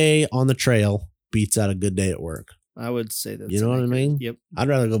bad day on the trail beats out a good day at work. I would say that. You know what I mean? Yep. I'd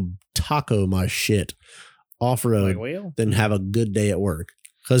rather go taco my shit off road than have a good day at work.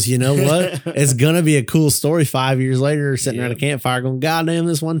 Because you know what? It's going to be a cool story 5 years later, sitting around a campfire going, God damn,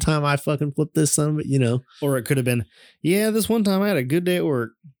 this one time I fucking flipped this son of it, you know. Or it could have been, this one time I had a good day at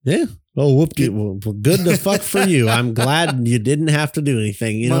work. Yeah. Oh, whoop. Well, good to fuck for you. I'm glad you didn't have to do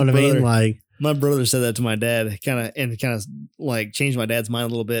anything. You know what I mean? Like, my brother said that to my dad, kind of like changed my dad's mind a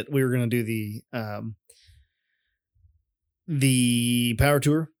little bit. We were going to do the power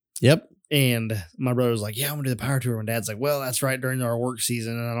tour. Yep. And my brother was like, yeah, I'm going to do the power tour. And dad's like, well, that's right during our work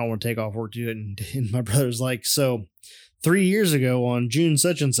season. And I don't want to take off work to do it. And my brother's like, so 3 years ago on June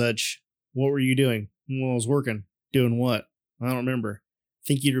such and such, what were you doing? Well, I was working. Doing what? I don't remember.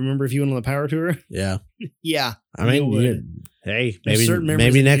 Think you'd remember if you went on the power tour? Yeah. Yeah. I mean, hey,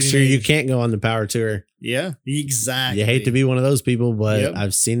 maybe next year you can't go on the power tour. Yeah, exactly. You hate to be one of those people, but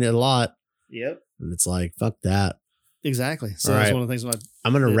I've seen it a lot. Yep. And it's like, fuck that. Exactly. So that's one of the things.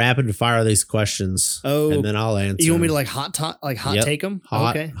 I'm going to rapid fire these questions. Oh. And then I'll answer. You want me to like hot take them?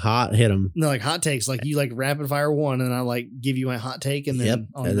 Hot hit them. No, like hot takes. Like you like rapid fire one and I like give you my hot take and then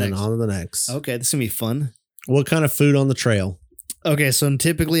on to the next. Okay, this is going to be fun. What kind of food on the trail? Okay, so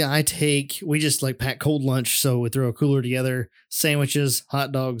typically we just like pack cold lunch. So we throw a cooler together, sandwiches,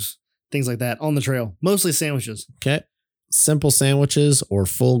 hot dogs, things like that on the trail. Mostly sandwiches. Okay. Simple sandwiches or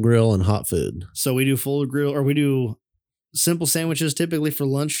full grill and hot food? So we do full grill or we do simple sandwiches typically for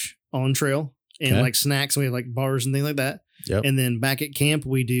lunch on trail and like snacks. We have like bars and things like that. Yep. And then back at camp,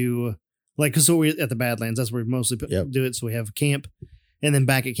 we do like, cause so we at the Badlands, that's where we mostly do it. So we have camp and then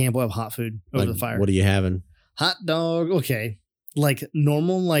back at camp, we'll have hot food over the fire. What are you having? Hot dog. Okay. Like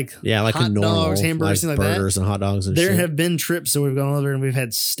normal, like like hot a normal, dogs, hamburgers, like burgers and hot dogs. And there have been trips, so we've gone over and we've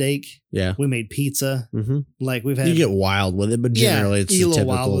had steak. Yeah, we made pizza. Mm-hmm. Like we've had. You get wild with it, but generally it's the typical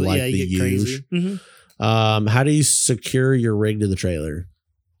wild, like the usual. Mm-hmm. How do you secure your rig to the trailer?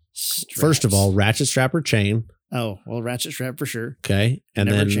 Straps. First of all, ratchet strap or chain. Oh well, ratchet strap for sure. Okay,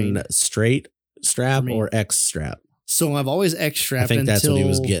 and then chain. Straight strap or X strap. So I've always X strapped. I think that's what he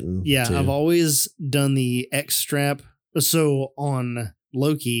was getting. Yeah, I've always done the X strap. So on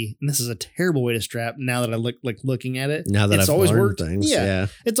Loki, and this is a terrible way to strap now that I looking at it. Now that it's I've always learned worked. Things. Yeah,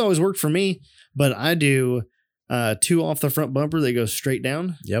 it's always worked for me. But I do 2 off the front bumper. They go straight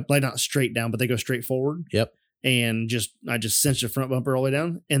down. Yep. Like not straight down, but they go straight forward. Yep. And I just cinch the front bumper all the way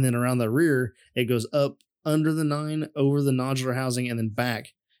down. And then around the rear, it goes up under the 9, over the nodular housing, and then back.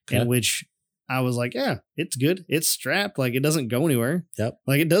 In which I was like, yeah, it's good. It's strapped. Like it doesn't go anywhere. Yep.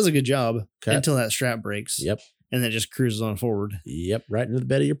 Like it does a good job until that strap breaks. Yep. And then it just cruises on forward. Yep. Right into the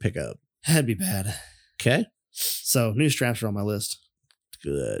bed of your pickup. That'd be bad. Okay. So new straps are on my list.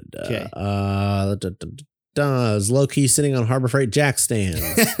 Good. Okay. Is low key sitting on Harbor Freight jack stands?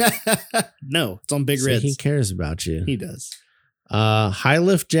 No, it's on Big Reds. He cares about you. He does. High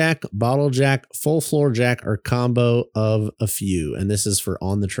lift jack, bottle jack, full floor jack, or combo of a few. And this is for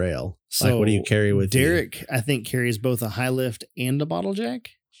on the trail. So like, what do you carry with Derek, you? I think, carries both a high lift and a bottle jack.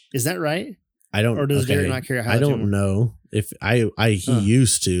 Is that right? I don't. Or does Derek not carry a high lift? I don't know if he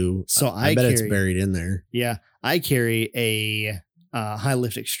used to. So I bet it's buried in there. Yeah, I carry a high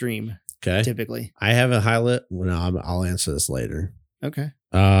lift extreme. Okay. Typically, I have a high lift. Well, no, I'll answer this later. Okay.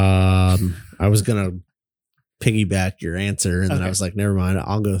 I was gonna piggyback your answer, and then I was like, never mind.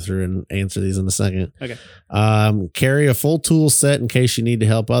 I'll go through and answer these in a second. Okay. Carry a full tool set in case you need to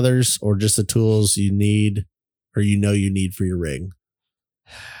help others, or just the tools you need or you need for your rig.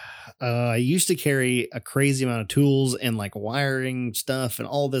 I used to carry a crazy amount of tools and like wiring stuff and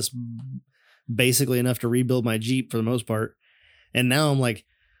all this, basically enough to rebuild my Jeep for the most part. And now I'm like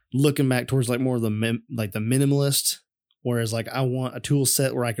looking back towards like more of the the minimalist, whereas like I want a tool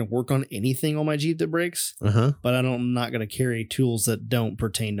set where I can work on anything on my Jeep that breaks. But I'm not going to carry tools that don't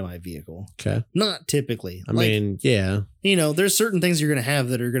pertain to my vehicle. Okay. Not typically. I mean, yeah. You know, there's certain things you're going to have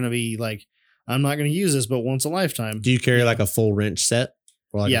that are going to be like, I'm not going to use this, but once a lifetime. Do you carry like a full wrench set?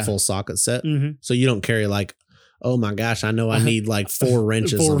 Or like a full socket set. Mm-hmm. So you don't carry like, oh my gosh, I know I need like 4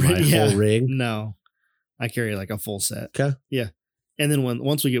 wrenches on my whole rig. No, I carry like a full set. Okay. Yeah. And then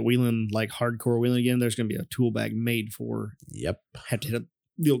once we get wheeling, like hardcore wheeling again, there's going to be a tool bag made for. Yep. Have to hit up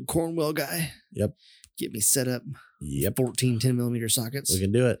the old Cornwell guy. Yep. Get me set up. Yep. 14 10mm sockets. We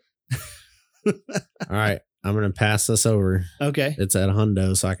can do it. All right. I'm going to pass this over. Okay. It's at a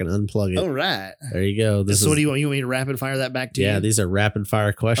hundo, so I can unplug it. All right. There you go. So what do you want? You want me to rapid fire that back to you? Yeah, these are rapid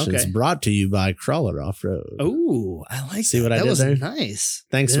fire questions brought to you by Crawler Off-Road. Oh, I like See what I did there? Nice.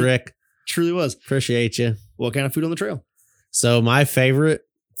 Thanks, Rick. Truly was. Appreciate you. What kind of food on the trail? So my favorite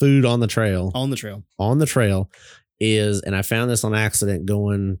food on the trail. On the trail. On the trail is, and I found this on accident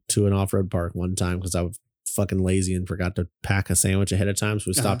going to an off-road park one time because I was fucking lazy and forgot to pack a sandwich ahead of time. So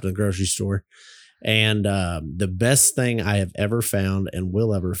we stopped at the grocery store. And the best thing I have ever found and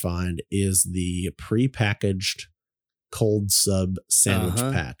will ever find is the prepackaged cold sub sandwich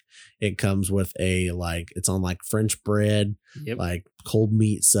pack. It comes with it's on like French bread, like cold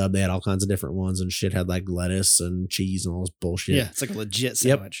meat sub. They had all kinds of different ones and shit, had like lettuce and cheese and all this bullshit. Yeah, it's like a legit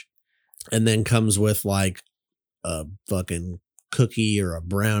sandwich. And then comes with like a fucking cookie or a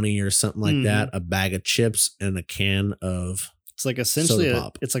brownie or something like that, a bag of chips and a can of it's like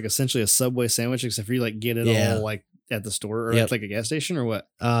essentially a Subway sandwich, except for you like get it all like at the store or at like a gas station or what?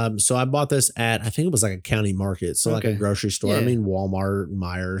 So I bought this at, I think it was like a county market. So like a grocery store. I mean, Walmart,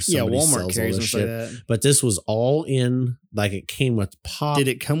 Myers. Walmart carries all this shit. Like that. But this was all in, like it came with pop. Did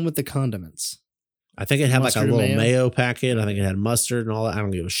it come with the condiments? I think it had mustard, like a little mayo packet. I think it had mustard and all that. I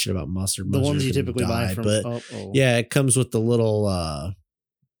don't give a shit about mustard. The ones you typically buy from. But yeah, it comes with the little,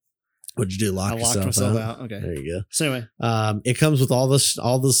 what'd you do? I locked myself out. Okay. There you go. So anyway, it comes with all this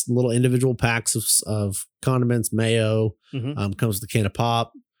little individual packs of condiments, mayo, comes with a can of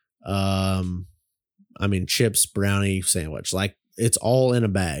pop. Chips, brownie, sandwich. Like it's all in a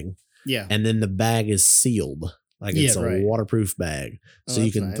bag. Yeah. And then the bag is sealed. Like it's a waterproof bag. So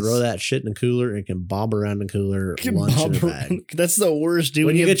you can throw that shit in the cooler. It can bob around the cooler, lunch in a bag. That's the worst, dude.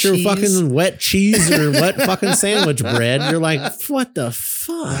 When you get your fucking wet cheese or wet fucking sandwich bread, you're like, what the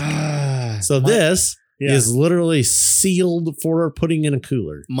fuck? So this is literally sealed for putting in a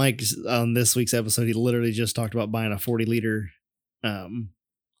cooler. Mike, on this week's episode, he literally just talked about buying a 40-liter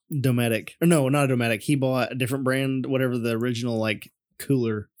Dometic. Or no, not a Dometic. He bought a different brand, whatever the original like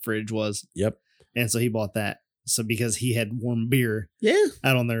cooler fridge was. Yep. And so he bought that. So because he had warm beer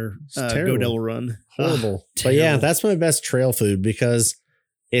out on their Go Devil run. Horrible. But yeah, that's my best trail food because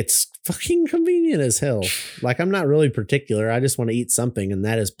it's fucking convenient as hell. Like I'm not really particular. I just want to eat something and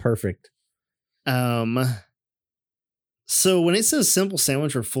that is perfect. So when it says simple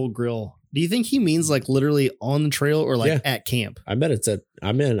sandwich or full grill, do you think he means like literally on the trail or like at camp? I bet it's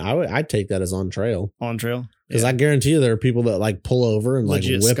I'd take that as on trail. On trail? Because I guarantee you there are people that like pull over and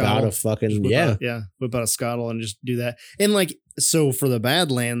legit like whip out a fucking whip out a scuttle and just do that. And like so for the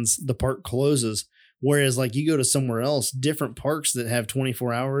Badlands, the park closes. Whereas like you go to somewhere else, different parks that have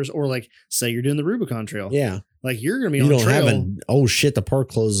 24 hours, or like say you're doing the Rubicon Trail. Yeah. Like you're going to be on trail. The park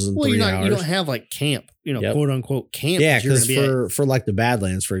closes in 3 hours. You don't have like camp, quote unquote camp. Yeah, because for like the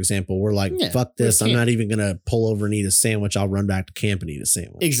Badlands, for example, we're like, fuck this. I'm not even going to pull over and eat a sandwich. I'll run back to camp and eat a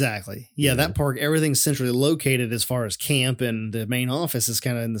sandwich. Exactly. Yeah, that park, everything's centrally located as far as camp, and the main office is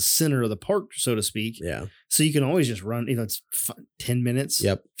kind of in the center of the park, so to speak. Yeah. So you can always just run, it's 10 minutes,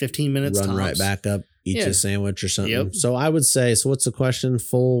 15 minutes. Run tops. Right back up, eat you a sandwich or something. Yep. So I would say, so what's the question?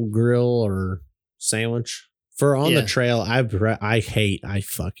 Full grill or sandwich? For on the trail, I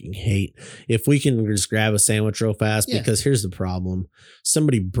fucking hate if we can just grab a sandwich real fast because here's the problem.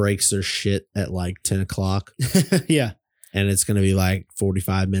 Somebody breaks their shit at like 10 o'clock. Yeah. And it's going to be like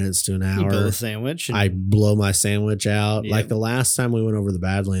 45 minutes to an hour. You build a sandwich. I blow my sandwich out. Like the last time we went over the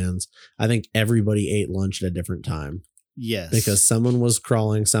Badlands, I think everybody ate lunch at a different time. Yes. Because someone was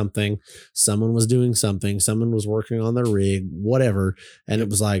crawling something, someone was doing something, someone was working on their rig, whatever. And it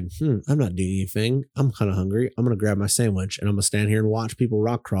was like, I'm not doing anything. I'm kind of hungry. I'm going to grab my sandwich and I'm going to stand here and watch people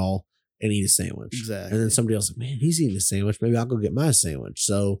rock crawl and eat a sandwich. Exactly. And then somebody else like, man, he's eating a sandwich. Maybe I'll go get my sandwich.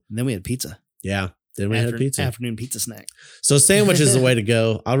 So and then we had pizza. Yeah. Then we had pizza. Afternoon pizza snack. So sandwich is the way to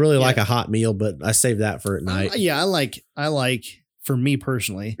go. I really like a hot meal, but I save that for at night. I like for me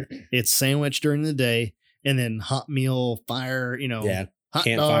personally, it's sandwich during the day. And then hot meal, fire, hot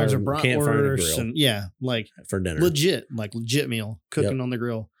dogs or bratwurst, and like for dinner, legit meal cooking on the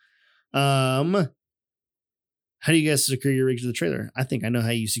grill. How do you guys secure your rig to the trailer? I think I know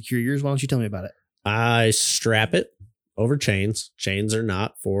how you secure yours. Why don't you tell me about it? I strap it over chains. Chains are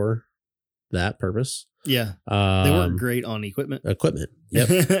not for that purpose. Yeah, they work great on equipment.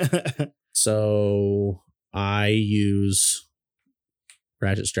 Yep. So I use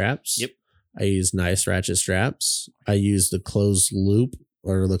ratchet straps. Yep. I use nice ratchet straps. I use the closed loop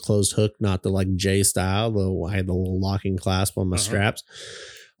or the closed hook, not the like J style. I had the little locking clasp on my straps.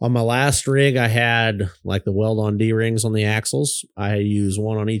 On my last rig, I had like the weld on D-rings on the axles. I use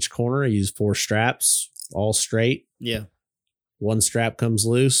one on each corner. I use 4 straps, all straight. Yeah. One strap comes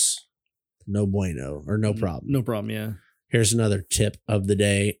loose. No bueno or no problem. No problem. Yeah. Here's another tip of the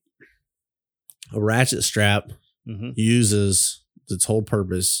day. A ratchet strap uses its whole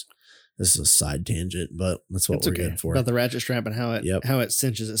purpose. This is a side tangent, but that's what we're good for. About the ratchet strap and how it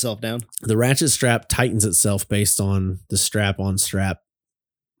cinches itself down. The ratchet strap tightens itself based on the strap-on strap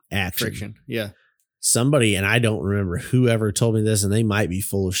action. Friction. Yeah. Somebody, and I don't remember whoever told me this, and they might be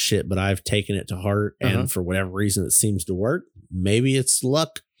full of shit, but I've taken it to heart, and for whatever reason, it seems to work. Maybe it's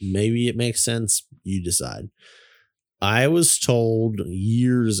luck. Maybe it makes sense. You decide. I was told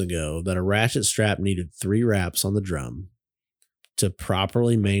years ago that a ratchet strap needed 3 wraps on the drum to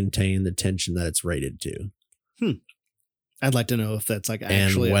properly maintain the tension that it's rated to. I'd like to know if that's like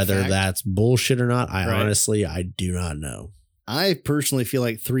actually and whether that's bullshit or not. I do not know. I personally feel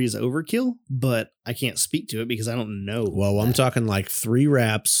like 3 is overkill, but I can't speak to it because I don't know. Well, I'm talking like 3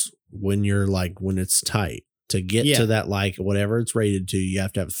 wraps when it's tight. To get to that, like whatever it's rated to, you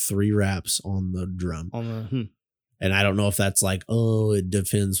have to have 3 wraps on the drum. And I don't know if that's like, it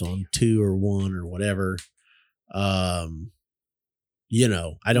depends on 2 or 1 or whatever. I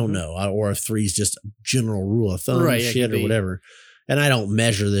don't know. Or if 3 is just a general rule of thumb shit or whatever. And I don't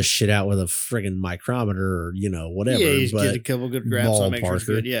measure this shit out with a friggin' micrometer or, whatever. Yeah, you get a couple good grabs on, make sure it's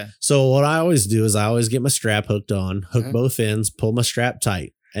good. Yeah. So what I always do is I always get my strap hooked on, hook both ends, pull my strap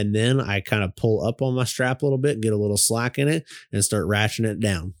tight. And then I kind of pull up on my strap a little bit, get a little slack in it, and start ratcheting it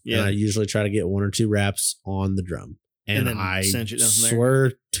down. Yeah. And I usually try to get 1 or 2 wraps on the drum. And I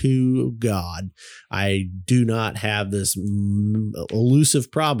swear to God, I do not have this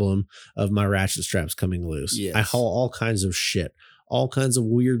elusive problem of my ratchet straps coming loose. Yes. I haul all kinds of shit. All kinds of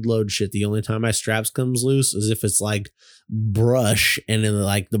weird load shit. The only time my straps comes loose is if it's like brush and then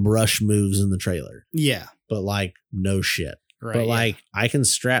like the brush moves in the trailer. Yeah. But like no shit. Right, but like I can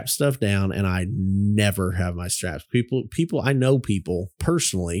strap stuff down and I never have my straps. I know people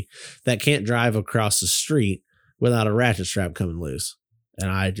personally that can't drive across the street without a ratchet strap coming loose.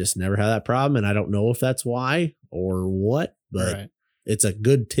 And I just never have that problem. And I don't know if that's why or what, but it's a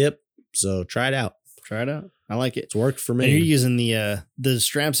good tip. So try it out. Try it out. I like it. It's worked for me. And you're using the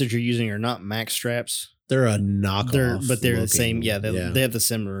straps that you're using are not Max straps. They're a knockoff. But they're the same. Yeah, they have the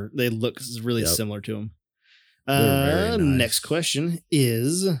similar. They look really similar to them. Nice. Next question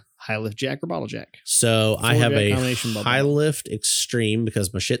is high lift jack or bottle jack? So I have a high lift extreme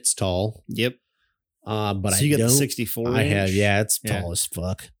because my shit's tall. Yep. But so you got the 64. I have, it's tall as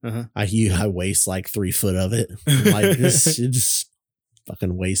fuck. I waste like 3 foot of it. Like this, it's just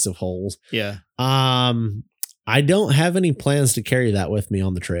fucking waste of holes. Yeah. I don't have any plans to carry that with me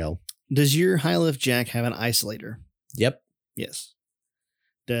on the trail. Does your high lift jack have an isolator? Yep. Yes.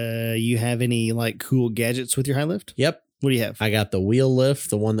 Do you have any like cool gadgets with your high lift? Yep. What do you have? I got the wheel lift,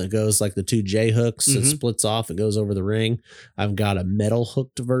 the one that goes like the 2 J hooks. It splits off. It goes over the ring. I've got a metal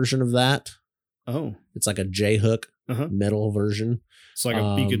hooked version of that. Oh, it's like a J hook metal version. So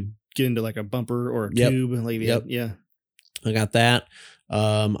like you could get into like a bumper or a tube. Like yeah. I got that.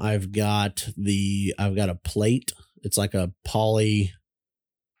 I've got a plate. It's like a poly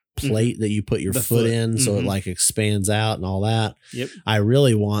plate that you put your foot in so it like expands out and all that. Yep. I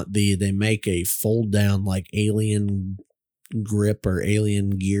really want they make a fold down like alien grip or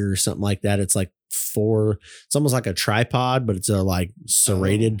alien gear or something like that. It's like it's almost like a tripod, but it's a like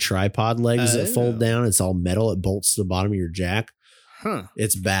serrated tripod legs that fold down. It's all metal. It bolts to the bottom of your jack. Huh.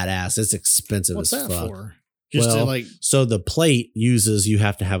 It's badass. It's expensive as fuck. For? So the plate you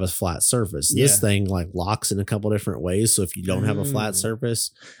have to have a flat surface. This thing like locks in a couple different ways. So if you don't have a flat surface,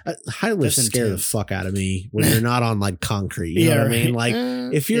 high lifts scare the fuck out of me when you're not on like concrete. You know what I mean? Like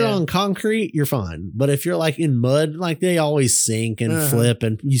if you're on concrete, you're fine. But if you're like in mud, like they always sink and flip,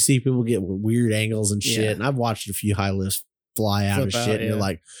 and you see people get weird angles and shit. And I've watched a few high lifts fly out of shit, and you're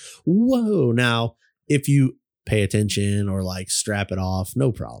like, whoa. Now, if you pay attention or like strap it off,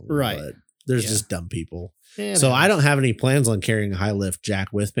 no problem. Right. But there's just dumb people. Yeah, so I don't have any plans on carrying a high lift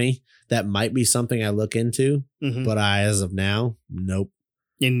jack with me. That might be something I look into, but as of now, nope.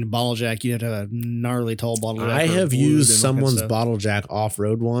 In bottle jack, you have to have a gnarly tall bottle jack. I have used someone's bottle jack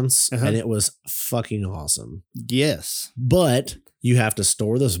off-road once, and it was fucking awesome. Yes. But you have to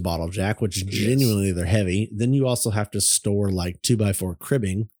store this bottle jack, which genuinely they're heavy. Then you also have to store like 2x4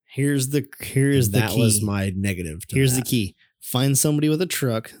 cribbing. Here's the key. That was my negative to the key. Find somebody with a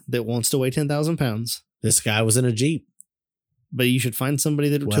truck that wants to weigh 10,000 pounds. This guy was in a Jeep. But you should find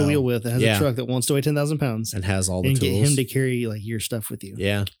somebody to wheel with that has a truck that wants to weigh 10,000 pounds. And has all the tools. And get him to carry like your stuff with you.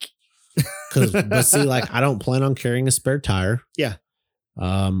 Yeah. But see, like I don't plan on carrying a spare tire. Yeah.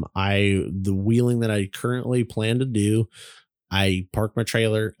 The wheeling that I currently plan to do, I park my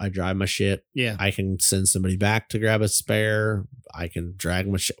trailer, I drive my shit. Yeah. I can send somebody back to grab a spare. I can drag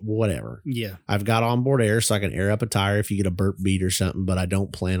my shit, whatever. Yeah. I've got onboard air so I can air up a tire if you get a burp beat or something, but I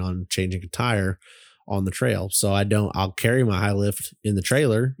don't plan on changing a tire on the trail. So I'll carry my high lift in the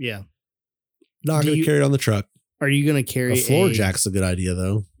trailer. Yeah. Not going to carry it on the truck. Are you going to carry a floor jack's a good idea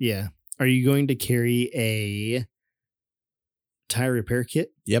though. Yeah. Are you going to carry a tire repair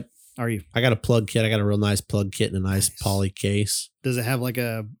kit? Yep. Are you? I got a plug kit. I got a real nice plug kit and a nice poly case. Does it have like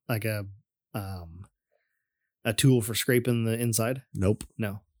a tool for scraping the inside? Nope.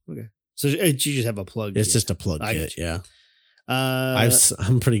 No. Okay. So you just have a plug. It's just a plug kit. Yeah.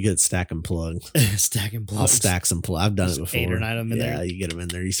 I'm pretty good at stacking plugs. Stacking plugs. I'll stack some plugs. I've done it before. 8 or 9 of them in there. Yeah, you get them in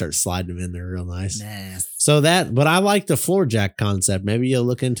there. You start sliding them in there real nice. Nice. So but I like the floor jack concept. Maybe you'll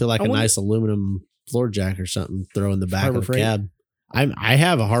look into like a nice aluminum floor jack or something. Throw in the back of the cab. I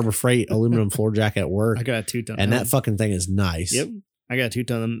have a Harbor Freight aluminum floor jack at work. I got a 2-ton. And that fucking thing is nice. Yep. I got a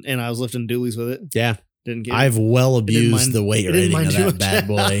 2-ton and I was lifting dualies with it. Yeah. Didn't get I've well abused the weight rating of that bad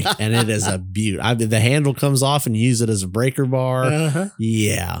boy, and it is a beaut. The handle comes off and use it as a breaker bar. Uh-huh.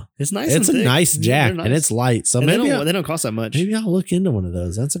 Yeah, it's nice. It's a nice jack, and it's light. So maybe they don't cost that much. Maybe I'll look into one of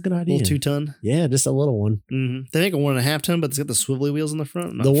those. That's a good idea. A little 2-ton. Yeah, just a little one. Mm-hmm. They make a 1.5-ton, but it's got the swivelly wheels in the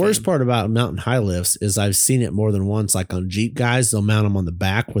front. The worst part about mountain high lifts is I've seen it more than once. Like on Jeep guys, they'll mount them on the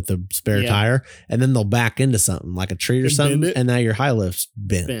back with the spare tire, and then they'll back into something like a tree or something, and now your high lift's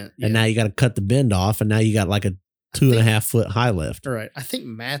bent. And now you got to cut the bend off, and now you got like a 2.5 foot high lift. All right. I think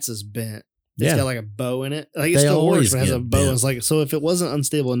Matt's is bent. It's got like a bow in it. Like it still works, but it has a bow. Bent. It's like, so if it wasn't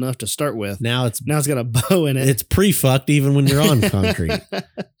unstable enough to start with, now it's got a bow in it. It's pre-fucked even when you're on concrete.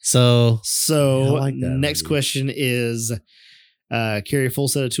 So like next question is carry a full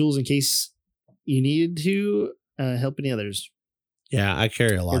set of tools in case you need to help any others. Yeah, I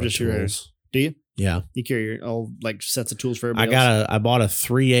carry a lot of tools. Do you? Yeah. You carry all like sets of tools for everybody I bought a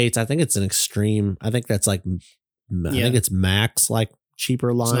 3/8. I think it's an Extreme. I think that's like I think it's Max, like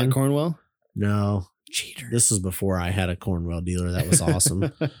cheaper line. It's not Cornwell? No. Cheater. This was before I had a Cornwell dealer. That was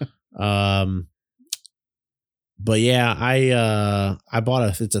awesome. But yeah, I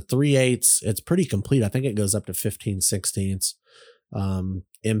bought it's a 3/8. It's pretty complete. I think it goes up to 15/16.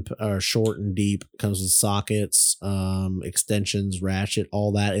 Short and deep, comes with sockets, extensions, ratchet,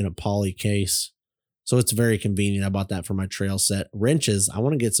 all that in a poly case. So it's very convenient. I bought that for my trail set. Wrenches, I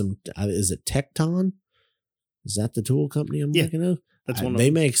want to get some, is it Tecton? Is that the tool company I'm thinking of? That's one. They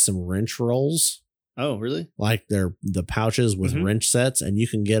make some wrench rolls. Oh, really? Like they're the pouches with wrench sets, and you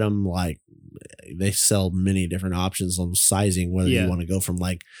can get them like, they sell many different options on sizing, whether you want to go from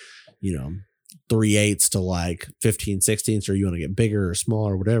like, 3/8 to like 15/16, or you want to get bigger or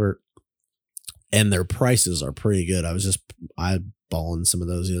smaller or whatever. And their prices are pretty good. I was just eyeballing some of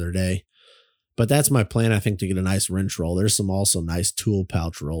those the other day. But that's my plan, I think, to get a nice wrench roll. There's some also nice tool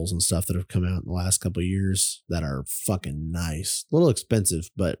pouch rolls and stuff that have come out in the last couple of years that are fucking nice. A little expensive,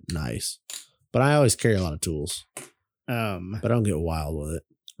 but nice. But I always carry a lot of tools. But I don't get wild with it.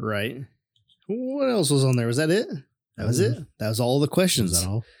 Right. What else was on there? Was that it? That was it? That was all the questions. Was that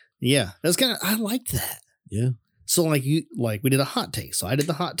all? Yeah. That was I liked that. Yeah. So we did a hot take. So I did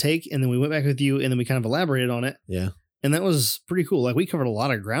the hot take, and then we went back with you, and then we kind of elaborated on it. Yeah. And that was pretty cool. Like we covered a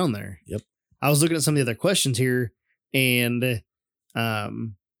lot of ground there. Yep. I was looking at some of the other questions here, and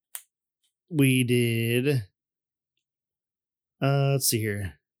we did let's see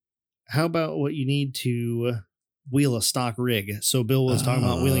here. How about what you need to wheel a stock rig? So Bill was talking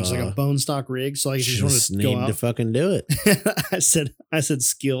about wheeling just like a bone stock rig. So I just want to go out to fucking do it. I said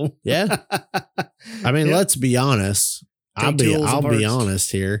skill. Yeah. I mean, let's be honest. I'll be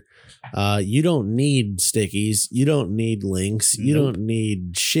honest here. You don't need stickies. You don't need links. You don't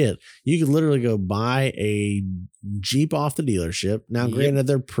need shit. You could literally go buy a Jeep off the dealership. Now, granted,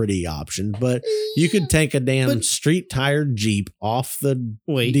 they're pretty optioned, but you could take a damn street tired Jeep off the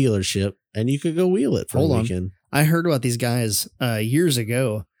dealership and you could go wheel it for a weekend. I heard about these guys years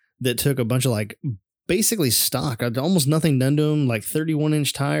ago that took a bunch of basically stock, almost nothing done to them, like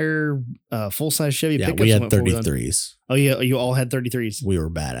 31-inch tire, full size Chevy pickups. We had 33s. Oh yeah, you all had 33s. We were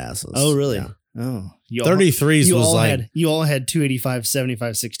badasses. Oh really? Yeah. Oh, 33s was you all had 285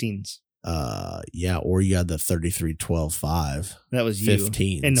 75 16s. Or you had the 33 12.5. That was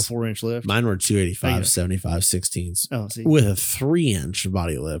 15s and the 4-inch lift. Mine were 285 75 16s. Oh, see, with a 3-inch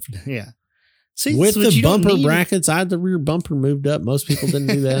body lift. Yeah. See, with the bumper brackets, I had the rear bumper moved up. Most people didn't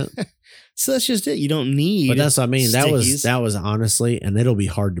do that. So that's just it. You don't need. But that's what I mean. Stickies. That was honestly, and it'll be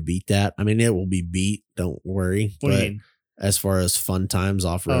hard to beat that. I mean, it will be beat. Don't worry. What do you mean? As far as fun times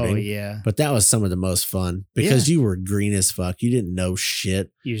off-roading. Oh, yeah. But that was some of the most fun because you were green as fuck. You didn't know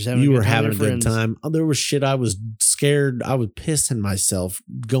shit. You were having a good time. Oh, there was shit. I was scared. I was pissing myself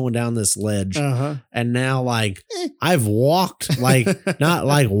going down this ledge. And now I've walked,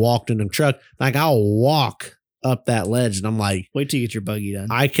 not walked in a truck. I'll walk up that ledge and I'm like, wait till you get your buggy done.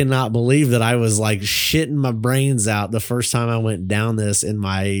 I cannot believe that I was shitting my brains out the first time I went down this in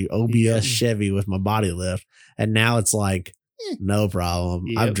my OBS Chevy with my body lift. And now it's no problem.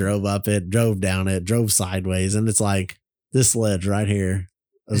 I drove up it, drove down it, drove sideways. And it's this ledge right here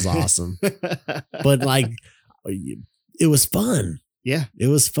is awesome. But it was fun. Yeah. It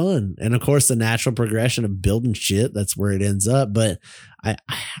was fun. And of course, the natural progression of building shit, that's where it ends up. But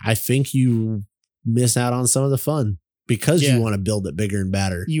I think you miss out on some of the fun because you want to build it bigger and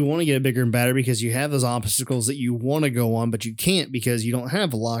badder. You want to get it bigger and badder because you have those obstacles that you want to go on, but you can't because you don't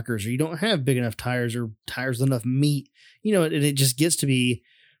have lockers or you don't have big enough tires or tires with enough meat. You know, and it just gets to be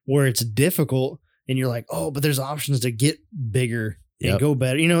where it's difficult and you're like, oh, but there's options to get bigger and go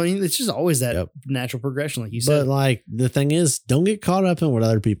better. You know, it's just always that natural progression, like you said. But like the thing is, don't get caught up in what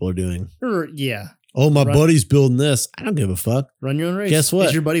other people are doing. Yeah. Oh, my buddy's building this. I don't give a fuck. Run your own race. Guess what?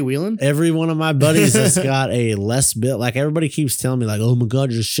 Is your buddy wheeling? Every one of my buddies has got a less built. Like everybody keeps telling me, like, oh my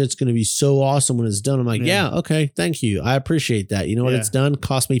God, your shit's going to be so awesome when it's done. I'm like, yeah, okay, thank you. I appreciate that. You know what it's done?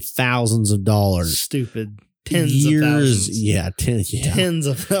 Cost me thousands of dollars. Stupid. Tens of thousands. Tens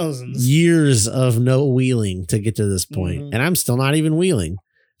of thousands. Years of no wheeling to get to this point. And I'm still not even wheeling.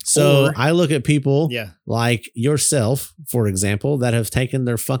 So I look at people like yourself, for example, that have taken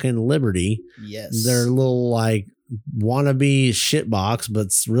their fucking liberty. Yes. Their little like wannabe shitbox, but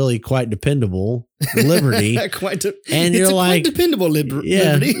it's really quite dependable liberty. And you're like, quite dependable liberty.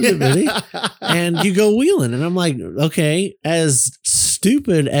 Liberty. And you go wheeling. And I'm like, okay, as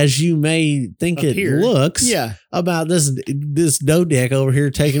stupid as you may think it looks about this dodeck over here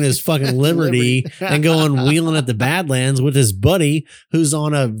taking his fucking liberty and going wheeling at the Badlands with his buddy who's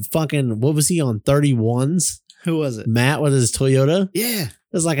on a fucking, what was he on, 31s? Who was it? Matt with his Toyota. Yeah.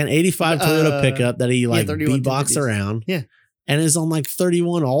 It was like an 85 Toyota pickup that he like beatbox around. Yeah. And is on like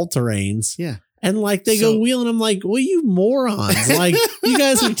 31 all-terrains. Yeah. And like they go wheeling. I'm like, well, you morons. Like you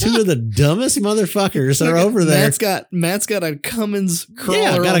guys are two of the dumbest motherfuckers that are over there. Matt's got a Cummins crawler.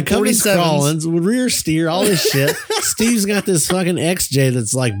 Yeah, got a Cummins Collins with rear steer, all this shit. Steve's got this fucking XJ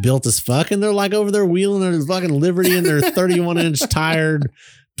that's like built as fuck. And they're like over there wheeling their fucking Liberty in their 31-inch tired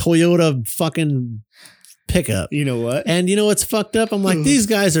Toyota fucking pickup. You know what? And you know what's fucked up? I'm like, these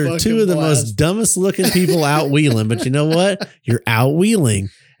guys are two of the most dumbest looking people out wheeling. But you know what? You're out wheeling.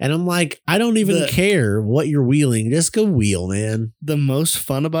 And I'm like, I don't even care what you're wheeling. Just go wheel, man. The most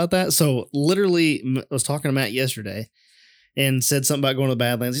fun about that. So literally, I was talking to Matt yesterday and said something about going to the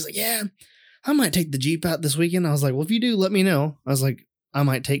Badlands. He's like, yeah, I might take the Jeep out this weekend. I was like, well, if you do, let me know. I was like, I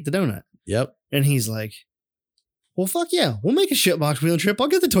might take the donut. Yep. And he's like, well, fuck yeah, we'll make a shitbox wheeling trip. I'll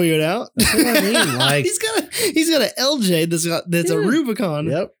get the Toyota out. That's what I mean. Like he's got an LJ that's a Rubicon.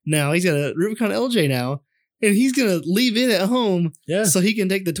 Yep. Now he's got a Rubicon LJ now. And he's going to leave it at home so he can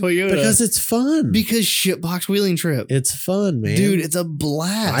take the Toyota. Because it's fun. Because shitbox wheeling trip. It's fun, man. Dude, it's a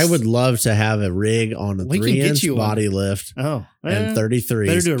blast. I would love to have a rig on a 3-inch body lift. Oh. And 33.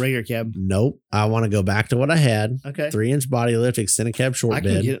 Better do a regular cab. Nope. I want to go back to what I had. Okay. 3-inch body lift, extended cab, short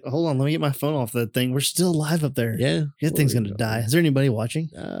bed. Hold on. Let me get my phone off that thing. We're still live up there. Yeah. That thing's going to die. Is there anybody watching?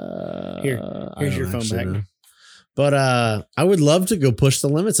 Here's your phone back. Know. But I would love to go push the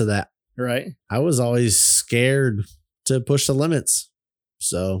limits of that. Right. I was always scared to push the limits.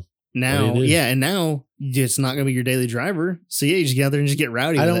 So now, and now it's not going to be your daily driver. So you just get out there and just get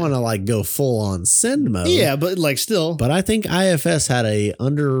rowdy. I don't want to like go full on send mode. Yeah, but like still. But I think IFS had a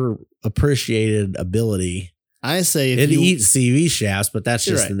underappreciated ability. I say it eats CV shafts, but that's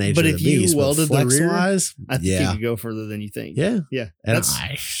just the nature of the beast. But if you welded the rear, wise, I think you could go further than you think. Yeah. Yeah. And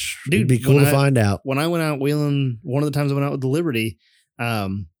it'd be cool to find out. When I went out wheeling, one of the times I went out with the Liberty,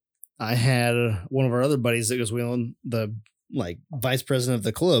 I had one of our other buddies that was wheeling, the like vice president of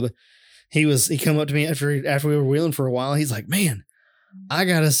the club. He come up to me after we were wheeling for a while. He's like, man, I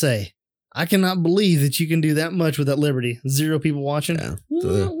gotta say, I cannot believe that you can do that much with that Liberty. 0 people watching. Yeah.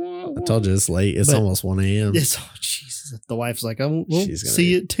 I told you it's late. It's almost 1 a.m. Jesus. The wife's like, we'll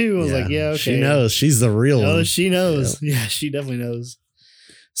see it too. I was like, yeah, okay. She knows. She's the real one. Oh, she knows. Yeah, she definitely knows.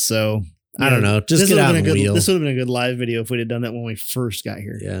 So I don't know. Just get out and wheel. This would have been a good live video if we'd have done that when we first got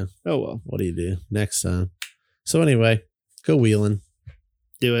here. Yeah. Oh, well. What do you do next time? So anyway, go wheeling.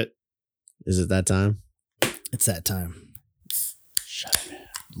 Do it. Is it that time? It's that time. Shut up.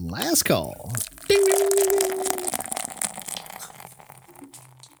 Last call. Ding, ding, ding, ding.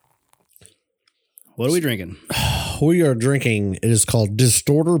 What are we drinking? We are drinking, it is called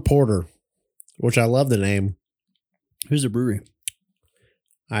Distorter Porter, which I love the name. Who's the brewery?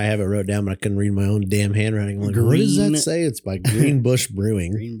 I have it wrote down, but I couldn't read my own damn handwriting. Like, what does that say? It's by Green Bush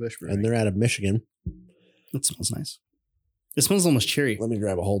Brewing. Green Bush Brewing. And they're out of Michigan. That smells nice. It smells almost cherry. Let me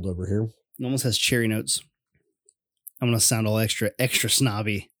grab a hold over here. It almost has cherry notes. I'm going to sound all extra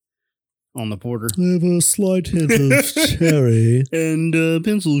snobby on the porter. I have a slight hint of cherry. And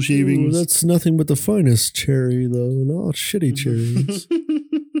pencil shavings. Ooh, that's nothing but the finest cherry, though. Not shitty cherries.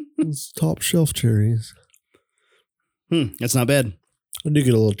 It's top shelf cherries. That's not bad. I do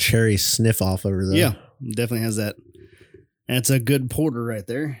get a little cherry sniff off over there. Yeah, definitely has that. That's a good porter right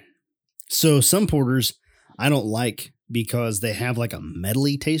there. So some porters I don't like because they have like a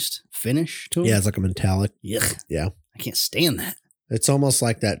metally taste finish to them. Yeah, it's like a metallic. Yuck. Yeah. I can't stand that. It's almost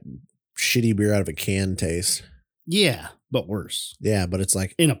like that shitty beer out of a can taste. Yeah, but worse. Yeah, but it's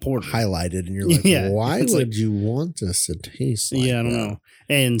like in a porter highlighted, and you're like, why would you want this to taste like I don't know.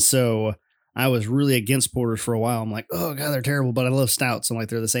 And so I was really against porters for a while. I'm like, oh God, they're terrible, but I love stouts. I'm like,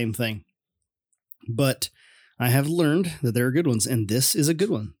 they're the same thing. But I have learned that there are good ones, and this is a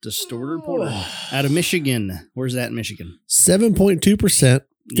good one. Distorted porter out of Michigan. Where's that in Michigan? 7.2%,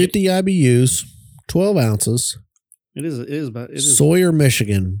 50 IBUs, 12 ounces. It is Sawyer,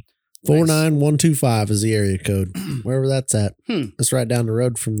 Michigan. 49125 is the area code. Wherever that's at. It's right down the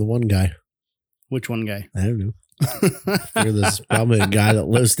road from the one guy. Which one guy? I don't know. There's probably a guy that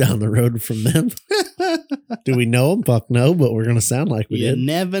lives down the road from them. Do we know him? Fuck no, but we're gonna sound like we did.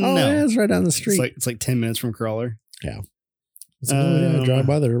 Never know. Yeah, it's right down the street. It's like 10 minutes from Crawler. Yeah. I drive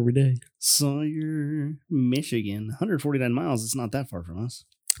by there every day. Sawyer, Michigan, 149 miles. It's not that far from us.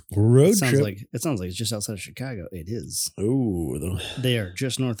 Road trip. It sounds like it's just outside of Chicago. It is. Oh, they are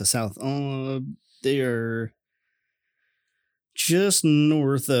just north of South. They are just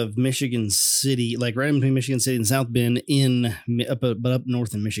north of Michigan City, like right in between Michigan City and South Bend, but up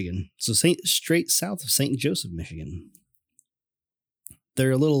north in Michigan. So straight south of St. Joseph, Michigan.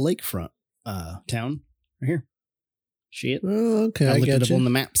 They're a little lakefront town right here. Shit. Oh, okay. I looked it up on the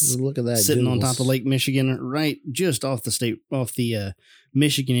maps. Look at that. Sitting on top of Lake Michigan, right just off the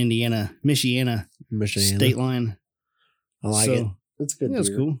Michigan, Indiana, Michiana state line. I like it. It's good. Yeah, that's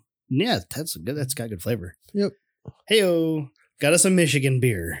cool. Yeah, that's good. That's got good flavor. Yep. Heyo, got us a Michigan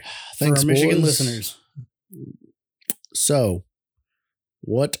beer. Thanks, for our Michigan boys. Listeners. So,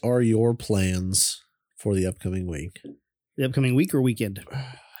 what are your plans for the upcoming week? The upcoming week or weekend?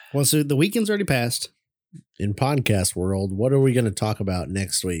 Well, so the weekend's already passed. In podcast world, what are we going to talk about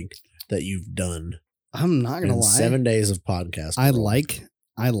next week that you've done? I'm not going to lie. 7 days of podcast. I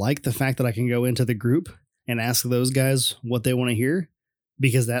like the fact that I can go into the group and ask those guys what they want to hear,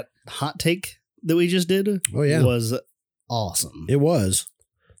 because that hot take that we just did was awesome. It was.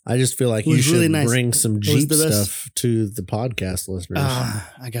 I just feel like you should really bring some Jeep stuff to the podcast listeners.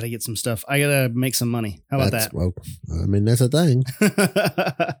 I got to get some stuff. I got to make some money. How about that? Well, I mean, that's a thing.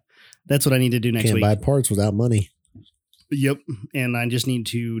 That's what I need to do next week. Can't buy parts without money. Yep. And I just need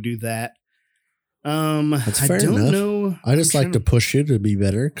to do that. That's fair enough. I just like to push you to be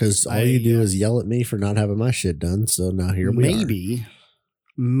better, because all you do is yell at me for not having my shit done. So now here we are.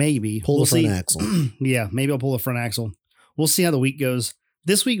 Maybe. Pull the front axle. Yeah, maybe I'll pull the front axle. We'll see how the week goes.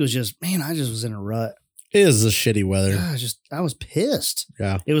 This week was just, I just was in a rut. It is the shitty weather. I was pissed.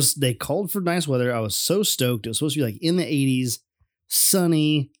 Yeah. They called for nice weather. I was so stoked. It was supposed to be like in the 80s,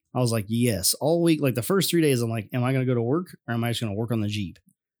 sunny. I was like, yes, all week. Like the first 3 days, I'm like, am I going to go to work, or am I just going to work on the Jeep?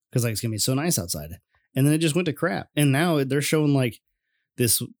 Because like it's going to be so nice outside. And then it just went to crap. And now they're showing like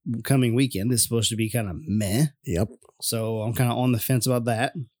this coming weekend is supposed to be kind of meh. Yep. So I'm kind of on the fence about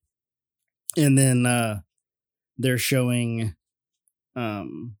that. And then they're showing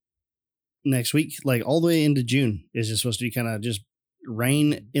next week, like all the way into June, is just supposed to be kind of just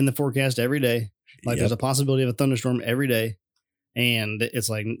rain in the forecast every day. Like there's a possibility of a thunderstorm every day. And it's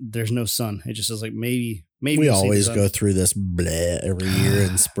like there's no sun. It just says like maybe we always go through this bleh every year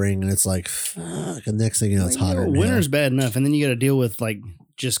in spring, and it's like fuck. The next thing you know, it's hotter. Winter's bad enough, and then you got to deal with like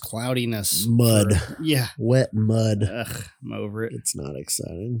just cloudiness, mud, wet mud. Ugh, I'm over it. It's not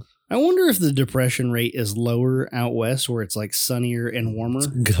exciting. I wonder if the depression rate is lower out west, where it's like sunnier and warmer. It's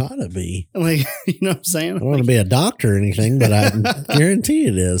gotta be. Like, you know what I'm saying? I don't want to be a doctor or anything, but I guarantee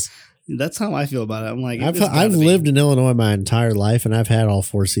it is. That's how I feel about it. I'm like, I've lived in Illinois my entire life, and I've had all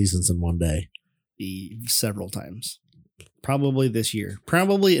 4 seasons in one day. Several times. Probably this year.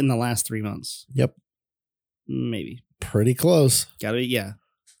 Probably in the last 3 months. Yep. Maybe. Pretty close. Gotta be, yeah.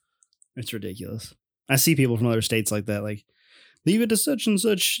 It's ridiculous. I see people from other states like that, like, leave it to such and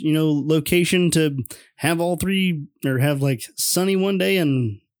such, location to have all 3, or have like sunny one day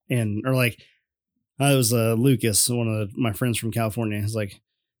and or like, I was Lucas, one of my friends from California. He's like,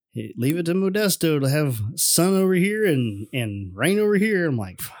 hey, leave it to Modesto to have sun over here and rain over here. I'm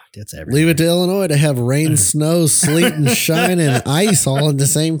like, fuck, that's everything. Leave it to Illinois to have rain, snow, sleet, and shine and ice all in the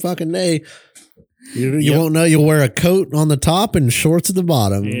same fucking day. You won't know. You'll wear a coat on the top and shorts at the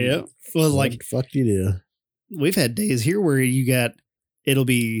bottom. Yeah. Well, like, what the fuck you do? We've had days here where it'll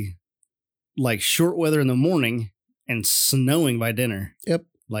be like short weather in the morning and snowing by dinner. Yep.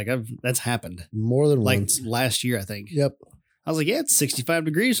 Like that's happened more than once. Last year, I think. Yep. I was like, yeah, it's 65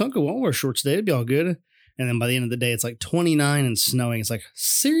 degrees. Uncle won't wear shorts today. It'd be all good. And then by the end of the day, it's like 29 and snowing. It's like,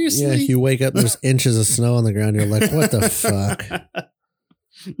 seriously? Yeah, you wake up, there's inches of snow on the ground. You're like, what the fuck?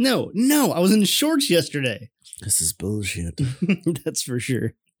 No, I was in shorts yesterday. This is bullshit. That's for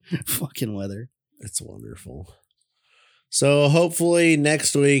sure. Fucking weather. It's wonderful. So hopefully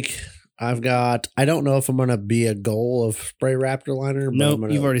next week I don't know if I'm going to be a goal of spray Raptor liner.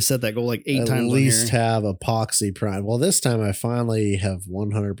 Nope, you've already set that goal like 8 times. At least have epoxy prime. Well, this time I finally have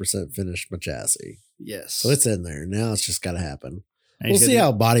 100% finished my chassis. Yes. So it's in there. Now it's just got to happen. We'll see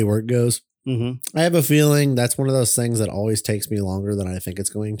how bodywork goes. Mm-hmm. I have a feeling that's one of those things that always takes me longer than I think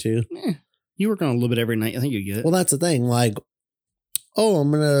it's going to. You work on a little bit every night. I think you get it. Well, that's the thing. Like, I'm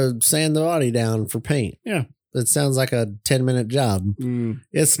going to sand the body down for paint. Yeah. It sounds like a 10-minute job.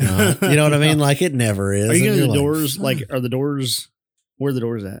 It's not. You know what I mean? Like, it never is. Are you going to the doors? Like, are the doors, where are the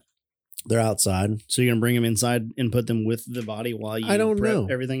doors at? They're outside. So you're going to bring them inside and put them with the body while you I don't prep know.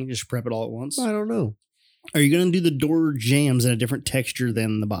 everything? Just prep it all at once? I don't know. Are you going to do the door jams in a different texture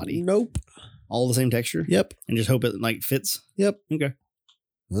than the body? Nope. All the same texture? Yep. And just hope it like fits? Yep. Okay.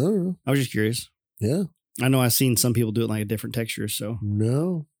 I don't know. I was just curious. Yeah. I know I've seen some people do it like a different texture, so.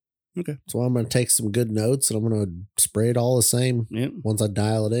 No. Okay. So I'm going to take some good notes and I'm going to spray it all the same once I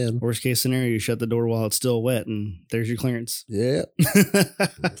dial it in. Worst case scenario, you shut the door while it's still wet and there's your clearance. Yeah.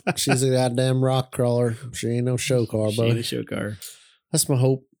 She's a goddamn rock crawler. She ain't no show car, She ain't a show car. That's my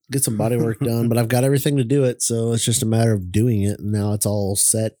hope. Get some body work done, but I've got everything to do it. So it's just a matter of doing it. And now it's all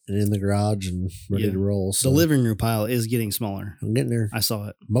set and in the garage and ready to roll. So the living room pile is getting smaller. I'm getting there. I saw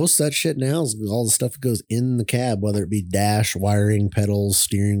it. Most of that shit now is all the stuff that goes in the cab, whether it be dash, wiring, pedals,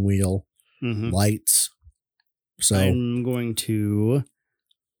 steering wheel, lights. So I'm going to,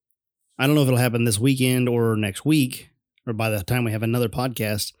 I don't know if it'll happen this weekend or next week or by the time we have another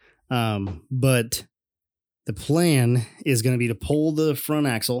podcast. But the plan is going to be to pull the front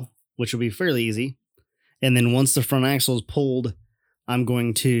axle, which will be fairly easy. And then once the front axle is pulled, I'm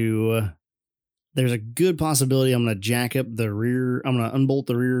going to, there's a good possibility I'm going to jack up the rear. I'm going to unbolt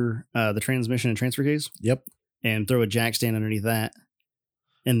the rear, the transmission and transfer case. Yep. And throw a jack stand underneath that.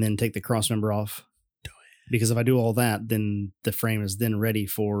 And then take the cross member off. Because if I do all that, then the frame is then ready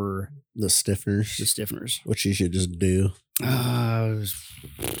for the stiffeners. Which you should just do.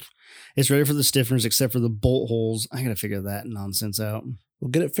 It's ready for the stiffeners except for the bolt holes. I got to figure that nonsense out. We'll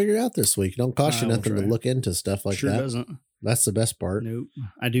get it figured out this week. It don't cost you nothing to look into stuff like that. Sure doesn't. That's the best part. Nope.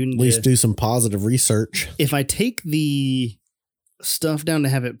 I do need at least do some positive research. If I take the stuff down to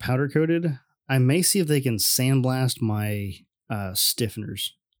have it powder coated, I may see if they can sandblast my stiffeners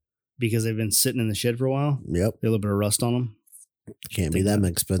because they've been sitting in the shed for a while. Yep. A little bit of rust on them. Can't be that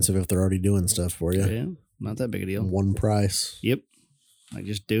expensive if they're already doing stuff for you. Yeah. Not that big a deal. One price. Yep. I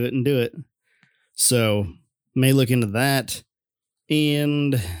just do it and do it. So may look into that.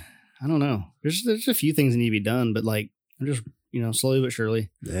 And I don't know. There's a few things that need to be done, but like I'm just, slowly but surely.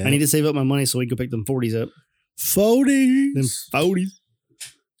 Yeah. I need to save up my money so we can go pick them 40s up. 40s. Them 40s.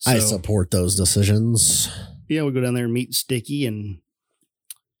 So, I support those decisions. Yeah, we'll go down there and meet Sticky and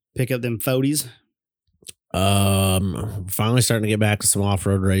pick up them 40s. Finally starting to get back to some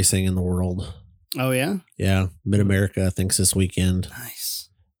off-road racing in the world. Oh, yeah? Yeah. Mid-America, I think, this weekend. Nice.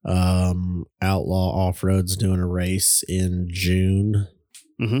 Outlaw Off-Road's doing a race in June.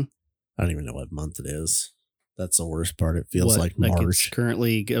 Mm-hmm. I don't even know what month it is. That's the worst part. It feels like March.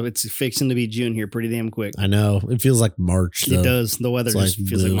 It's fixing to be June here pretty damn quick. I know. It feels like March, though. It does. The weather just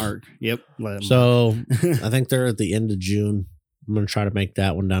feels like March. Yep. So I think they're at the end of June. I'm going to try to make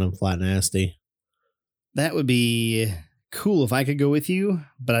that one down in Flat Nasty. That would be cool if I could go with you,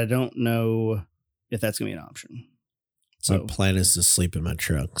 but I don't know if that's going to be an option. So my plan is to sleep in my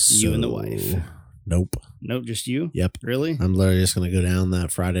truck. You and the wife. Nope. Nope, just you? Yep. Really? I'm literally just going to go down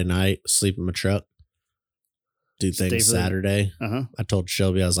that Friday night, sleep in my truck, do things Saturday. I told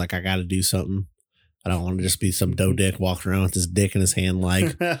Shelby, I was like, I got to do something. I don't want to just be some dough dick walking around with his dick in his hand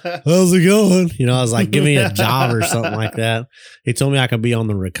like, how's it going? I was like, give me a job or something like that. He told me I could be on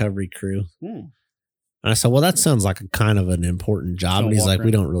the recovery crew. And I said, well, that sounds like a kind of an important job. And he's like,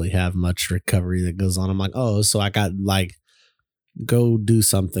 we don't really have much recovery that goes on. I'm like, oh, so I got like, go do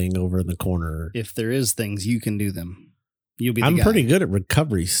something over in the corner. If there is things, you can do them. You'll be the I'm guy. pretty good at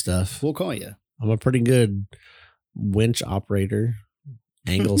recovery stuff. We'll call you. I'm a pretty good winch operator,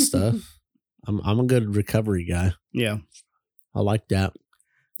 angle stuff. I'm a good recovery guy. Yeah. I like that.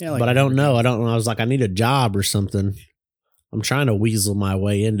 Yeah, but I don't know. I was like, I need a job or something. I'm trying to weasel my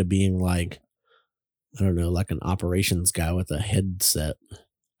way into being like, I don't know, like an operations guy with a headset.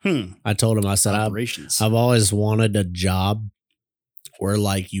 I told him, I said, I've always wanted a job where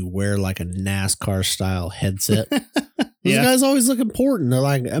like you wear like a NASCAR style headset. These guys always look important. They're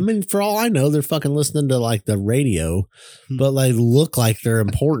like, I mean, for all I know, they're fucking listening to like the radio, but they look like they're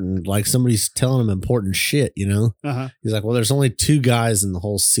important. Like somebody's telling them important shit, you know? He's like, well, there's only 2 guys in the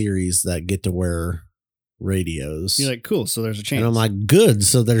whole series that get to wear radios. You're like, cool. So there's a chance. And I'm like, good.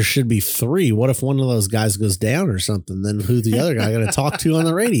 So there should be 3. What if one of those guys goes down or something? Then who's the other guy going to talk to on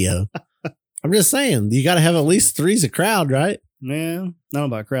the radio? I'm just saying, you got to have at least 3's a crowd, right? Yeah, not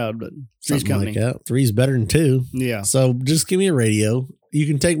about crowd, but 3's company. Like that. 3's better than 2. Yeah. So just give me a radio. You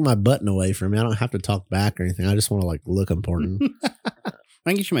can take my button away from me. I don't have to talk back or anything. I just want to like look important. I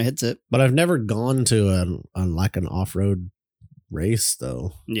can get you my headset. But I've never gone to an off-road race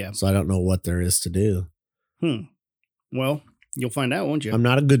though. Yeah. So I don't know what there is to do. Well, you'll find out, won't you? I'm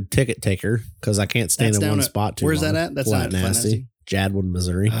not a good ticket taker because I can't stay in one spot too long. Where's that at? That's Flat Nasty. Jadwood,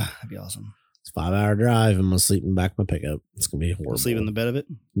 Missouri. That'd be awesome. It's a 5-hour drive. I'm going to sleep in the back of my pickup. It's going to be horrible. Sleep in the bed of it?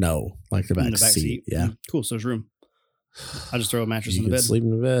 No, like the back seat. Yeah. Cool. So there's room. I'll just throw a mattress in the bed. Sleep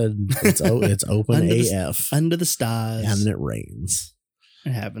in the bed. It's open AF. Under the stars. And then it rains.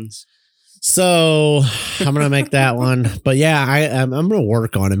 It happens. So I'm going to make that one. But yeah, I'm going to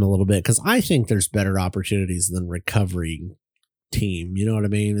work on him a little bit because I think there's better opportunities than recovery team. You know what I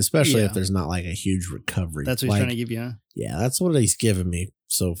mean? Especially if there's not like a huge recovery. That's what he's trying to give you, huh? Yeah, that's what he's given me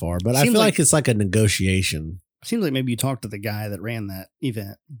so far. But I feel like it's like a negotiation. Seems like maybe you talked to the guy that ran that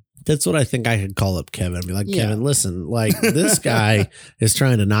event. That's what I think I could call up Kevin and be like, Kevin, listen, like this guy is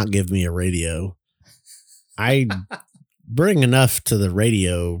trying to not give me a radio. I bring enough to the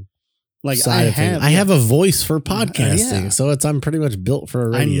radio side of things. I have a voice for podcasting, so I'm pretty much built for a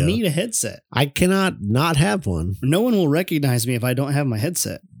radio. I need a headset. I cannot not have one. No one will recognize me if I don't have my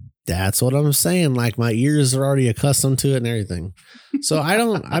headset. That's what I'm saying. Like my ears are already accustomed to it and everything. So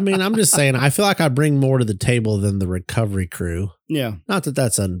I'm just saying, I feel like I bring more to the table than the recovery crew. Yeah. Not that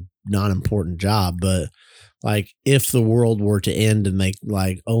that's a non-important job, but like if the world were to end and make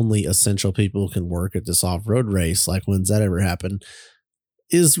like only essential people can work at this off-road race, like when's that ever happen?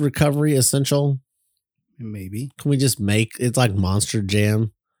 Is recovery essential? Maybe. Can we just make it's like Monster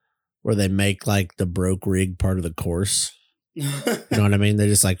Jam where they make like the broke rig part of the course? You know what I mean? They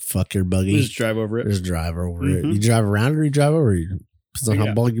just like fuck your buggy. Just drive over it. Just drive over it. You drive around or you drive over it? Depends on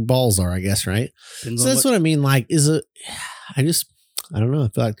how big your balls are, I guess, right? So that's what I mean. Like, I don't know. I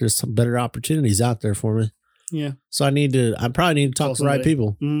feel like there's some better opportunities out there for me. Yeah. So I probably need to talk to the right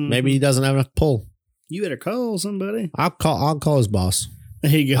people. Maybe he doesn't have enough pull. You better call somebody. I'll call his boss.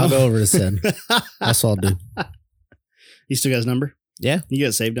 There you go. I'll go over to his head. That's what I'll do. You still got his number? Yeah. You got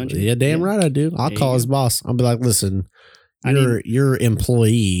it saved, don't you? Yeah, damn right I do. I'll call his boss. I'll be like, listen, your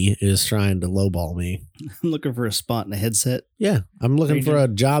employee is trying to lowball me. I'm looking for a spot in a headset. Yeah. I'm looking for a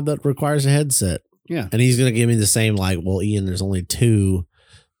job that requires a headset. Yeah. And he's going to give me the same, like, well, Ian, there's only 2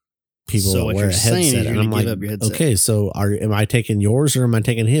 people that wear a headset. And I'm like, okay, so am I taking yours or am I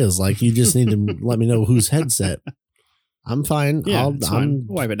taking his? Like, you just need to let me know whose headset. I'm fine. Yeah, I'll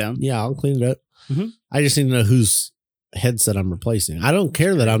wipe it down. Yeah, I'll clean it up. I just need to know whose headset I'm replacing. I don't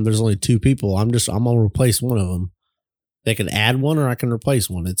care that there's only 2 people. I'm going to replace one of them. They can add one or I can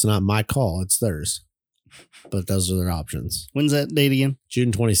replace one. It's not my call. It's theirs. But those are their options. When's that date again?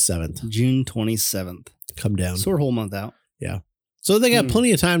 June 27th. June 27th. Come down. So we're a whole month out. Yeah. So they got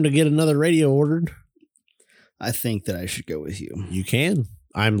plenty of time to get another radio ordered. I think that I should go with you. You can.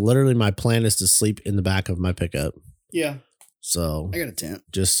 My plan is to sleep in the back of my pickup. Yeah. So I got a tent.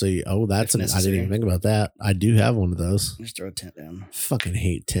 Just so I didn't even think about that. I do have one of those. Just throw a tent down. Fucking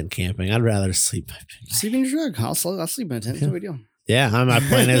hate tent camping. I'd rather sleep. Sleep in your truck. I'll sleep in a tent. That's what we do. Yeah. My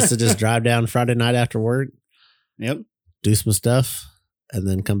plan is to just drive down Friday night after work. Yep. Do some stuff and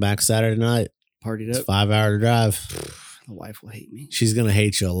then come back Saturday night. Partied up. It's 5-hour drive. The wife will hate me. She's going to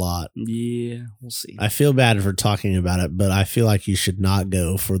hate you a lot. Yeah, we'll see. I feel bad for talking about it, but I feel like you should not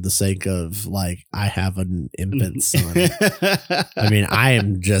go for the sake of like, I have an infant son. I mean, I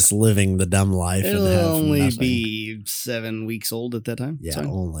am just living the dumb life. It'll only be 7 weeks old at that time. Yeah, so,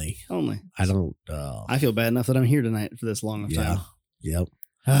 only. I don't. I feel bad enough that I'm here tonight for this long of time. Yep.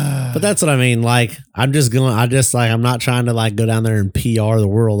 But that's what I mean. Like, I'm not trying to like go down there and PR the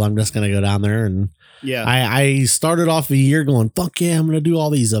world. I'm just going to go down there and I started off the year going, fuck yeah, I'm going to do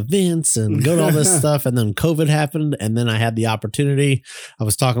all these events and go to all this stuff. And then COVID happened. And then I had the opportunity. I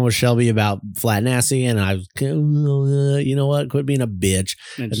was talking with Shelby about Flat Nasty and I was, you know what? Quit being a bitch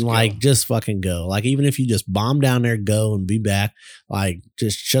and just fucking go. Like, even if you just bomb down there, go and be back, like,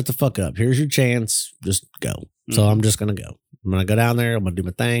 just shut the fuck up. Here's your chance. Just go. So I'm just going to go. I'm going to go down there. I'm going to do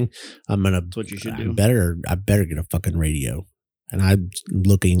my thing. That's what you should do. I better get a fucking radio. And I'm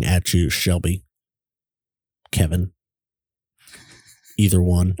looking at you, Shelby, Kevin, either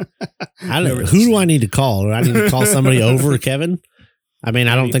one. Who do I need to call? Do I need to call somebody over Kevin? I mean,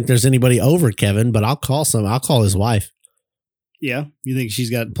 I don't think there's anybody over Kevin, but I'll call his wife. Yeah. You think she's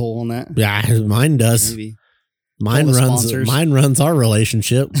got pull on that? Yeah, mine does. Maybe. Mine runs our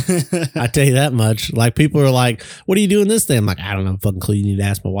relationship. I tell you that much. Like, people are like, what are you doing this thing? I'm like, I don't know. Fucking clue. You need to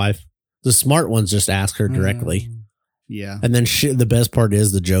ask my wife. The smart ones just ask her directly. Yeah. And then the best part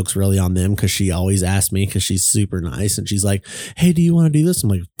is the joke's really on them because she always asks me because she's super nice. And she's like, hey, do you want to do this? I'm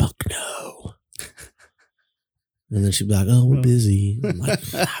like, fuck no. And then she'd be like, oh, we're busy. I'm like,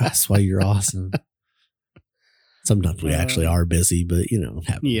 that's why you're awesome. Sometimes we actually are busy, but it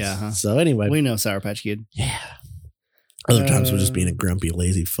happens. Yeah. Huh? So anyway. We know Sour Patch Kid. Yeah. Other times we're just being a grumpy,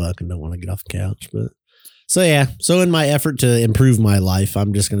 lazy fuck and don't want to get off the couch. But so yeah. So in my effort to improve my life,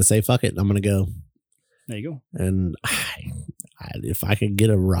 I'm just going to say, fuck it. I'm going to go. There you go. And if I could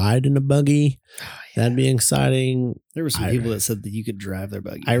get a ride in a buggy, that'd be exciting. There were some people that said that you could drive their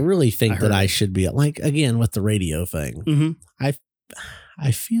buggy. I really think that I should be like, again, with the radio thing. Mm-hmm.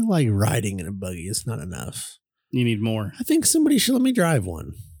 I feel like riding in a buggy is not enough. You need more. I think somebody should let me drive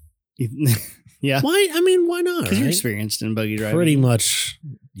one. Yeah. Why? I mean, why not? Because you're experienced in buggy driving. Pretty much.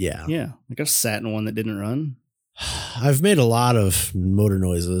 Yeah. Yeah. Like I've sat in one that didn't run. I've made a lot of motor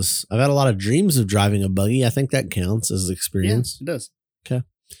noises. I've had a lot of dreams of driving a buggy. I think that counts as experience. Yeah, it does. Okay.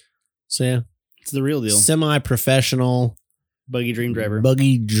 So yeah. It's the real deal. Semi-professional. Buggy dream driver.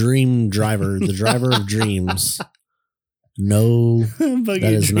 Buggy dream driver. The driver of dreams. No, that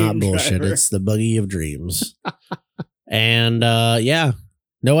is not bullshit. Driver. It's the buggy of dreams. And yeah.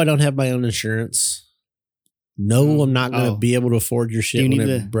 No, I don't have my own insurance. No, I'm not going to be able to afford your shit when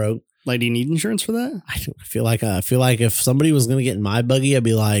it broke. Like, do you need insurance for that? I feel like if somebody was going to get in my buggy, I'd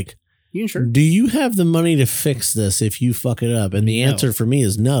be like, you insured? Do you have the money to fix this if you fuck it up? And the answer for me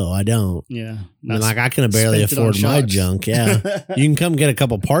is no, I don't. Yeah. I mean, like, I can barely afford my junk. Yeah. You can come get a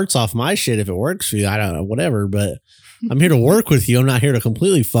couple parts off my shit if it works for you. I don't know, whatever. But I'm here to work with you. I'm not here to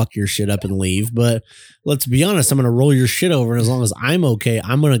completely fuck your shit up and leave. But let's be honest, I'm going to roll your shit over. And as long as I'm okay,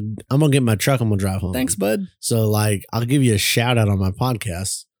 I'm going to get my truck. I'm going to drive home. Thanks, bud. So, like, I'll give you a shout out on my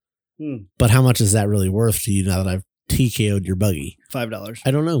podcast. But how much is that really worth to you now that I've TKO'd your buggy? $5.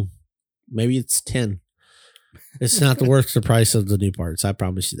 I don't know. Maybe it's 10. It's not worth the price of the new parts. I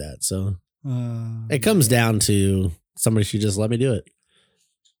promise you that. So it comes down to somebody should just let me do it.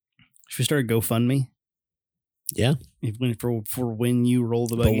 Should we start a GoFundMe? Yeah. For when you roll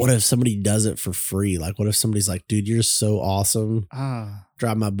the buggy. But what if somebody does it for free? Like, what if somebody's like, dude, you're so awesome.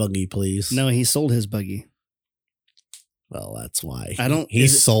 Drive my buggy, please. No, he sold his buggy. Well, that's why. He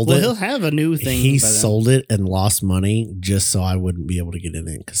sold it. Well, he'll have a new thing. He sold it and lost money just so I wouldn't be able to get in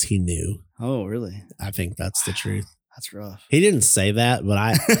it because he knew. Oh, really? I think that's the truth. That's rough. He didn't say that, but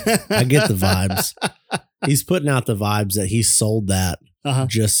I get the vibes. He's putting out the vibes that he sold that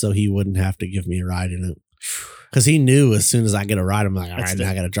just so he wouldn't have to give me a ride in it. Because he knew as soon as I get a ride, I'm like, all right,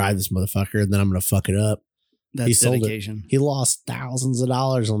 I got to drive this motherfucker, and then I'm going to fuck it up. That's dedication. He lost thousands of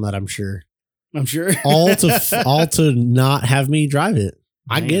dollars on that, I'm sure. all to not have me drive it.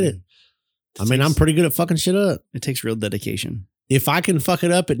 I get it. I mean, I'm pretty good at fucking shit up. It takes real dedication. If I can fuck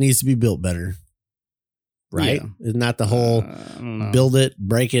it up, it needs to be built better. Right? Yeah. Isn't that the whole build it,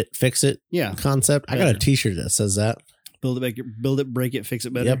 break it, fix it concept? I got a t-shirt that says that. Build it, break it, fix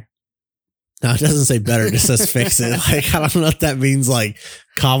it better. Yep. No, it doesn't say better. It just says fix it. Like, I don't know if that means like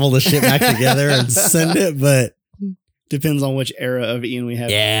cobble the shit back together and send it, but depends on which era of Ian we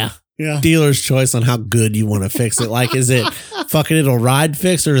have. Yeah. Dealer's choice on how good you want to fix it. Like, is it fucking it'll ride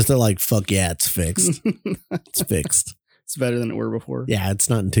fixed, or is it like, fuck yeah, it's fixed? It's fixed. It's better than it were before. Yeah, it's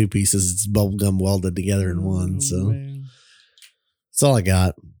not in two pieces. It's bubblegum welded together in one. So that's all I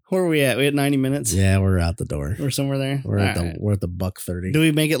got. Where are we at? We at 90 minutes? Yeah, we're out the door. We're somewhere there? We're at the $1:30. Do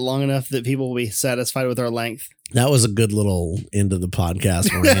we make it long enough that people will be satisfied with our length? That was a good little end of the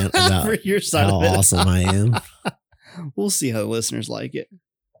podcast rant about for your side how awesome I am. We'll see how the listeners like it.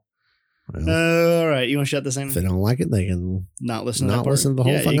 Well, all right. You want to shut this thing? If they don't like it, they can not listen to that part. Listen to the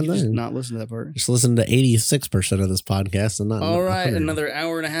whole fucking thing. Just not listen to that part. Just listen to 86% of this podcast and not. All right. Another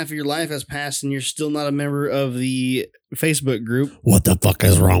hour and a half of your life has passed and you're still not a member of the Facebook group. What the fuck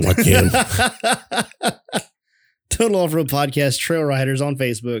is wrong with you? Total Off-Road Podcast Trail Riders on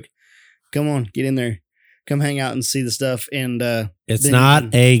Facebook. Come on, get in there. Come hang out and see the stuff. And it's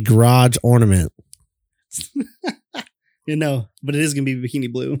not a garage ornament. But it is going to be bikini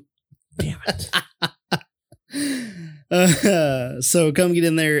blue. Damn it. So come get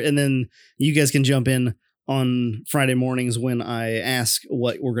in there, and then you guys can jump in on Friday mornings when I ask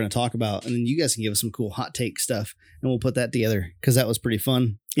what we're going to talk about, and then you guys can give us some cool hot take stuff, and we'll put that together because that was pretty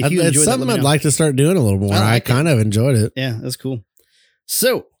fun. If you enjoyed, it's something I'd like to start doing a little more. I kind of enjoyed it. Yeah, that's cool.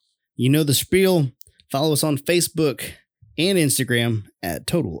 So, you know the spiel. Follow us on Facebook and Instagram at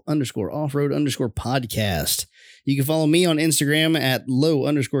total_offroad_podcast. You can follow me on Instagram at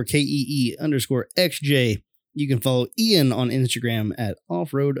low_KEE_XJ. You can follow Ian on Instagram at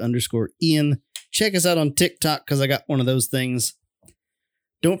offroad_Ian. Check us out on TikTok because I got one of those things.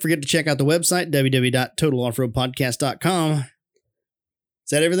 Don't forget to check out the website, www.totaloffroadpodcast.com. Is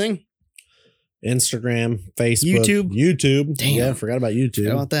that everything? Instagram, Facebook, YouTube. Damn. Yeah, forgot about YouTube.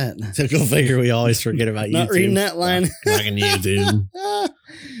 How about that? So go figure we always forget about YouTube. Not reading that line. Fucking YouTube.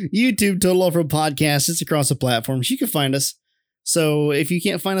 YouTube, Total Off-Road Podcast. It's across the platforms. You can find us. So if you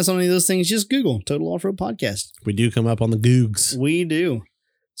can't find us on any of those things, just Google Total Off-Road Podcast. We do come up on the Googs. We do.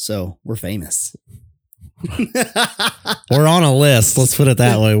 So we're famous. We're on a list. Let's put it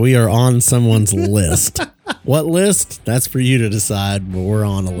that way. We are on someone's list. What list? That's for you to decide, but we're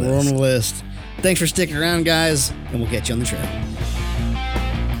on a list. We're on a list. Thanks for sticking around, guys, and we'll catch you on the trail.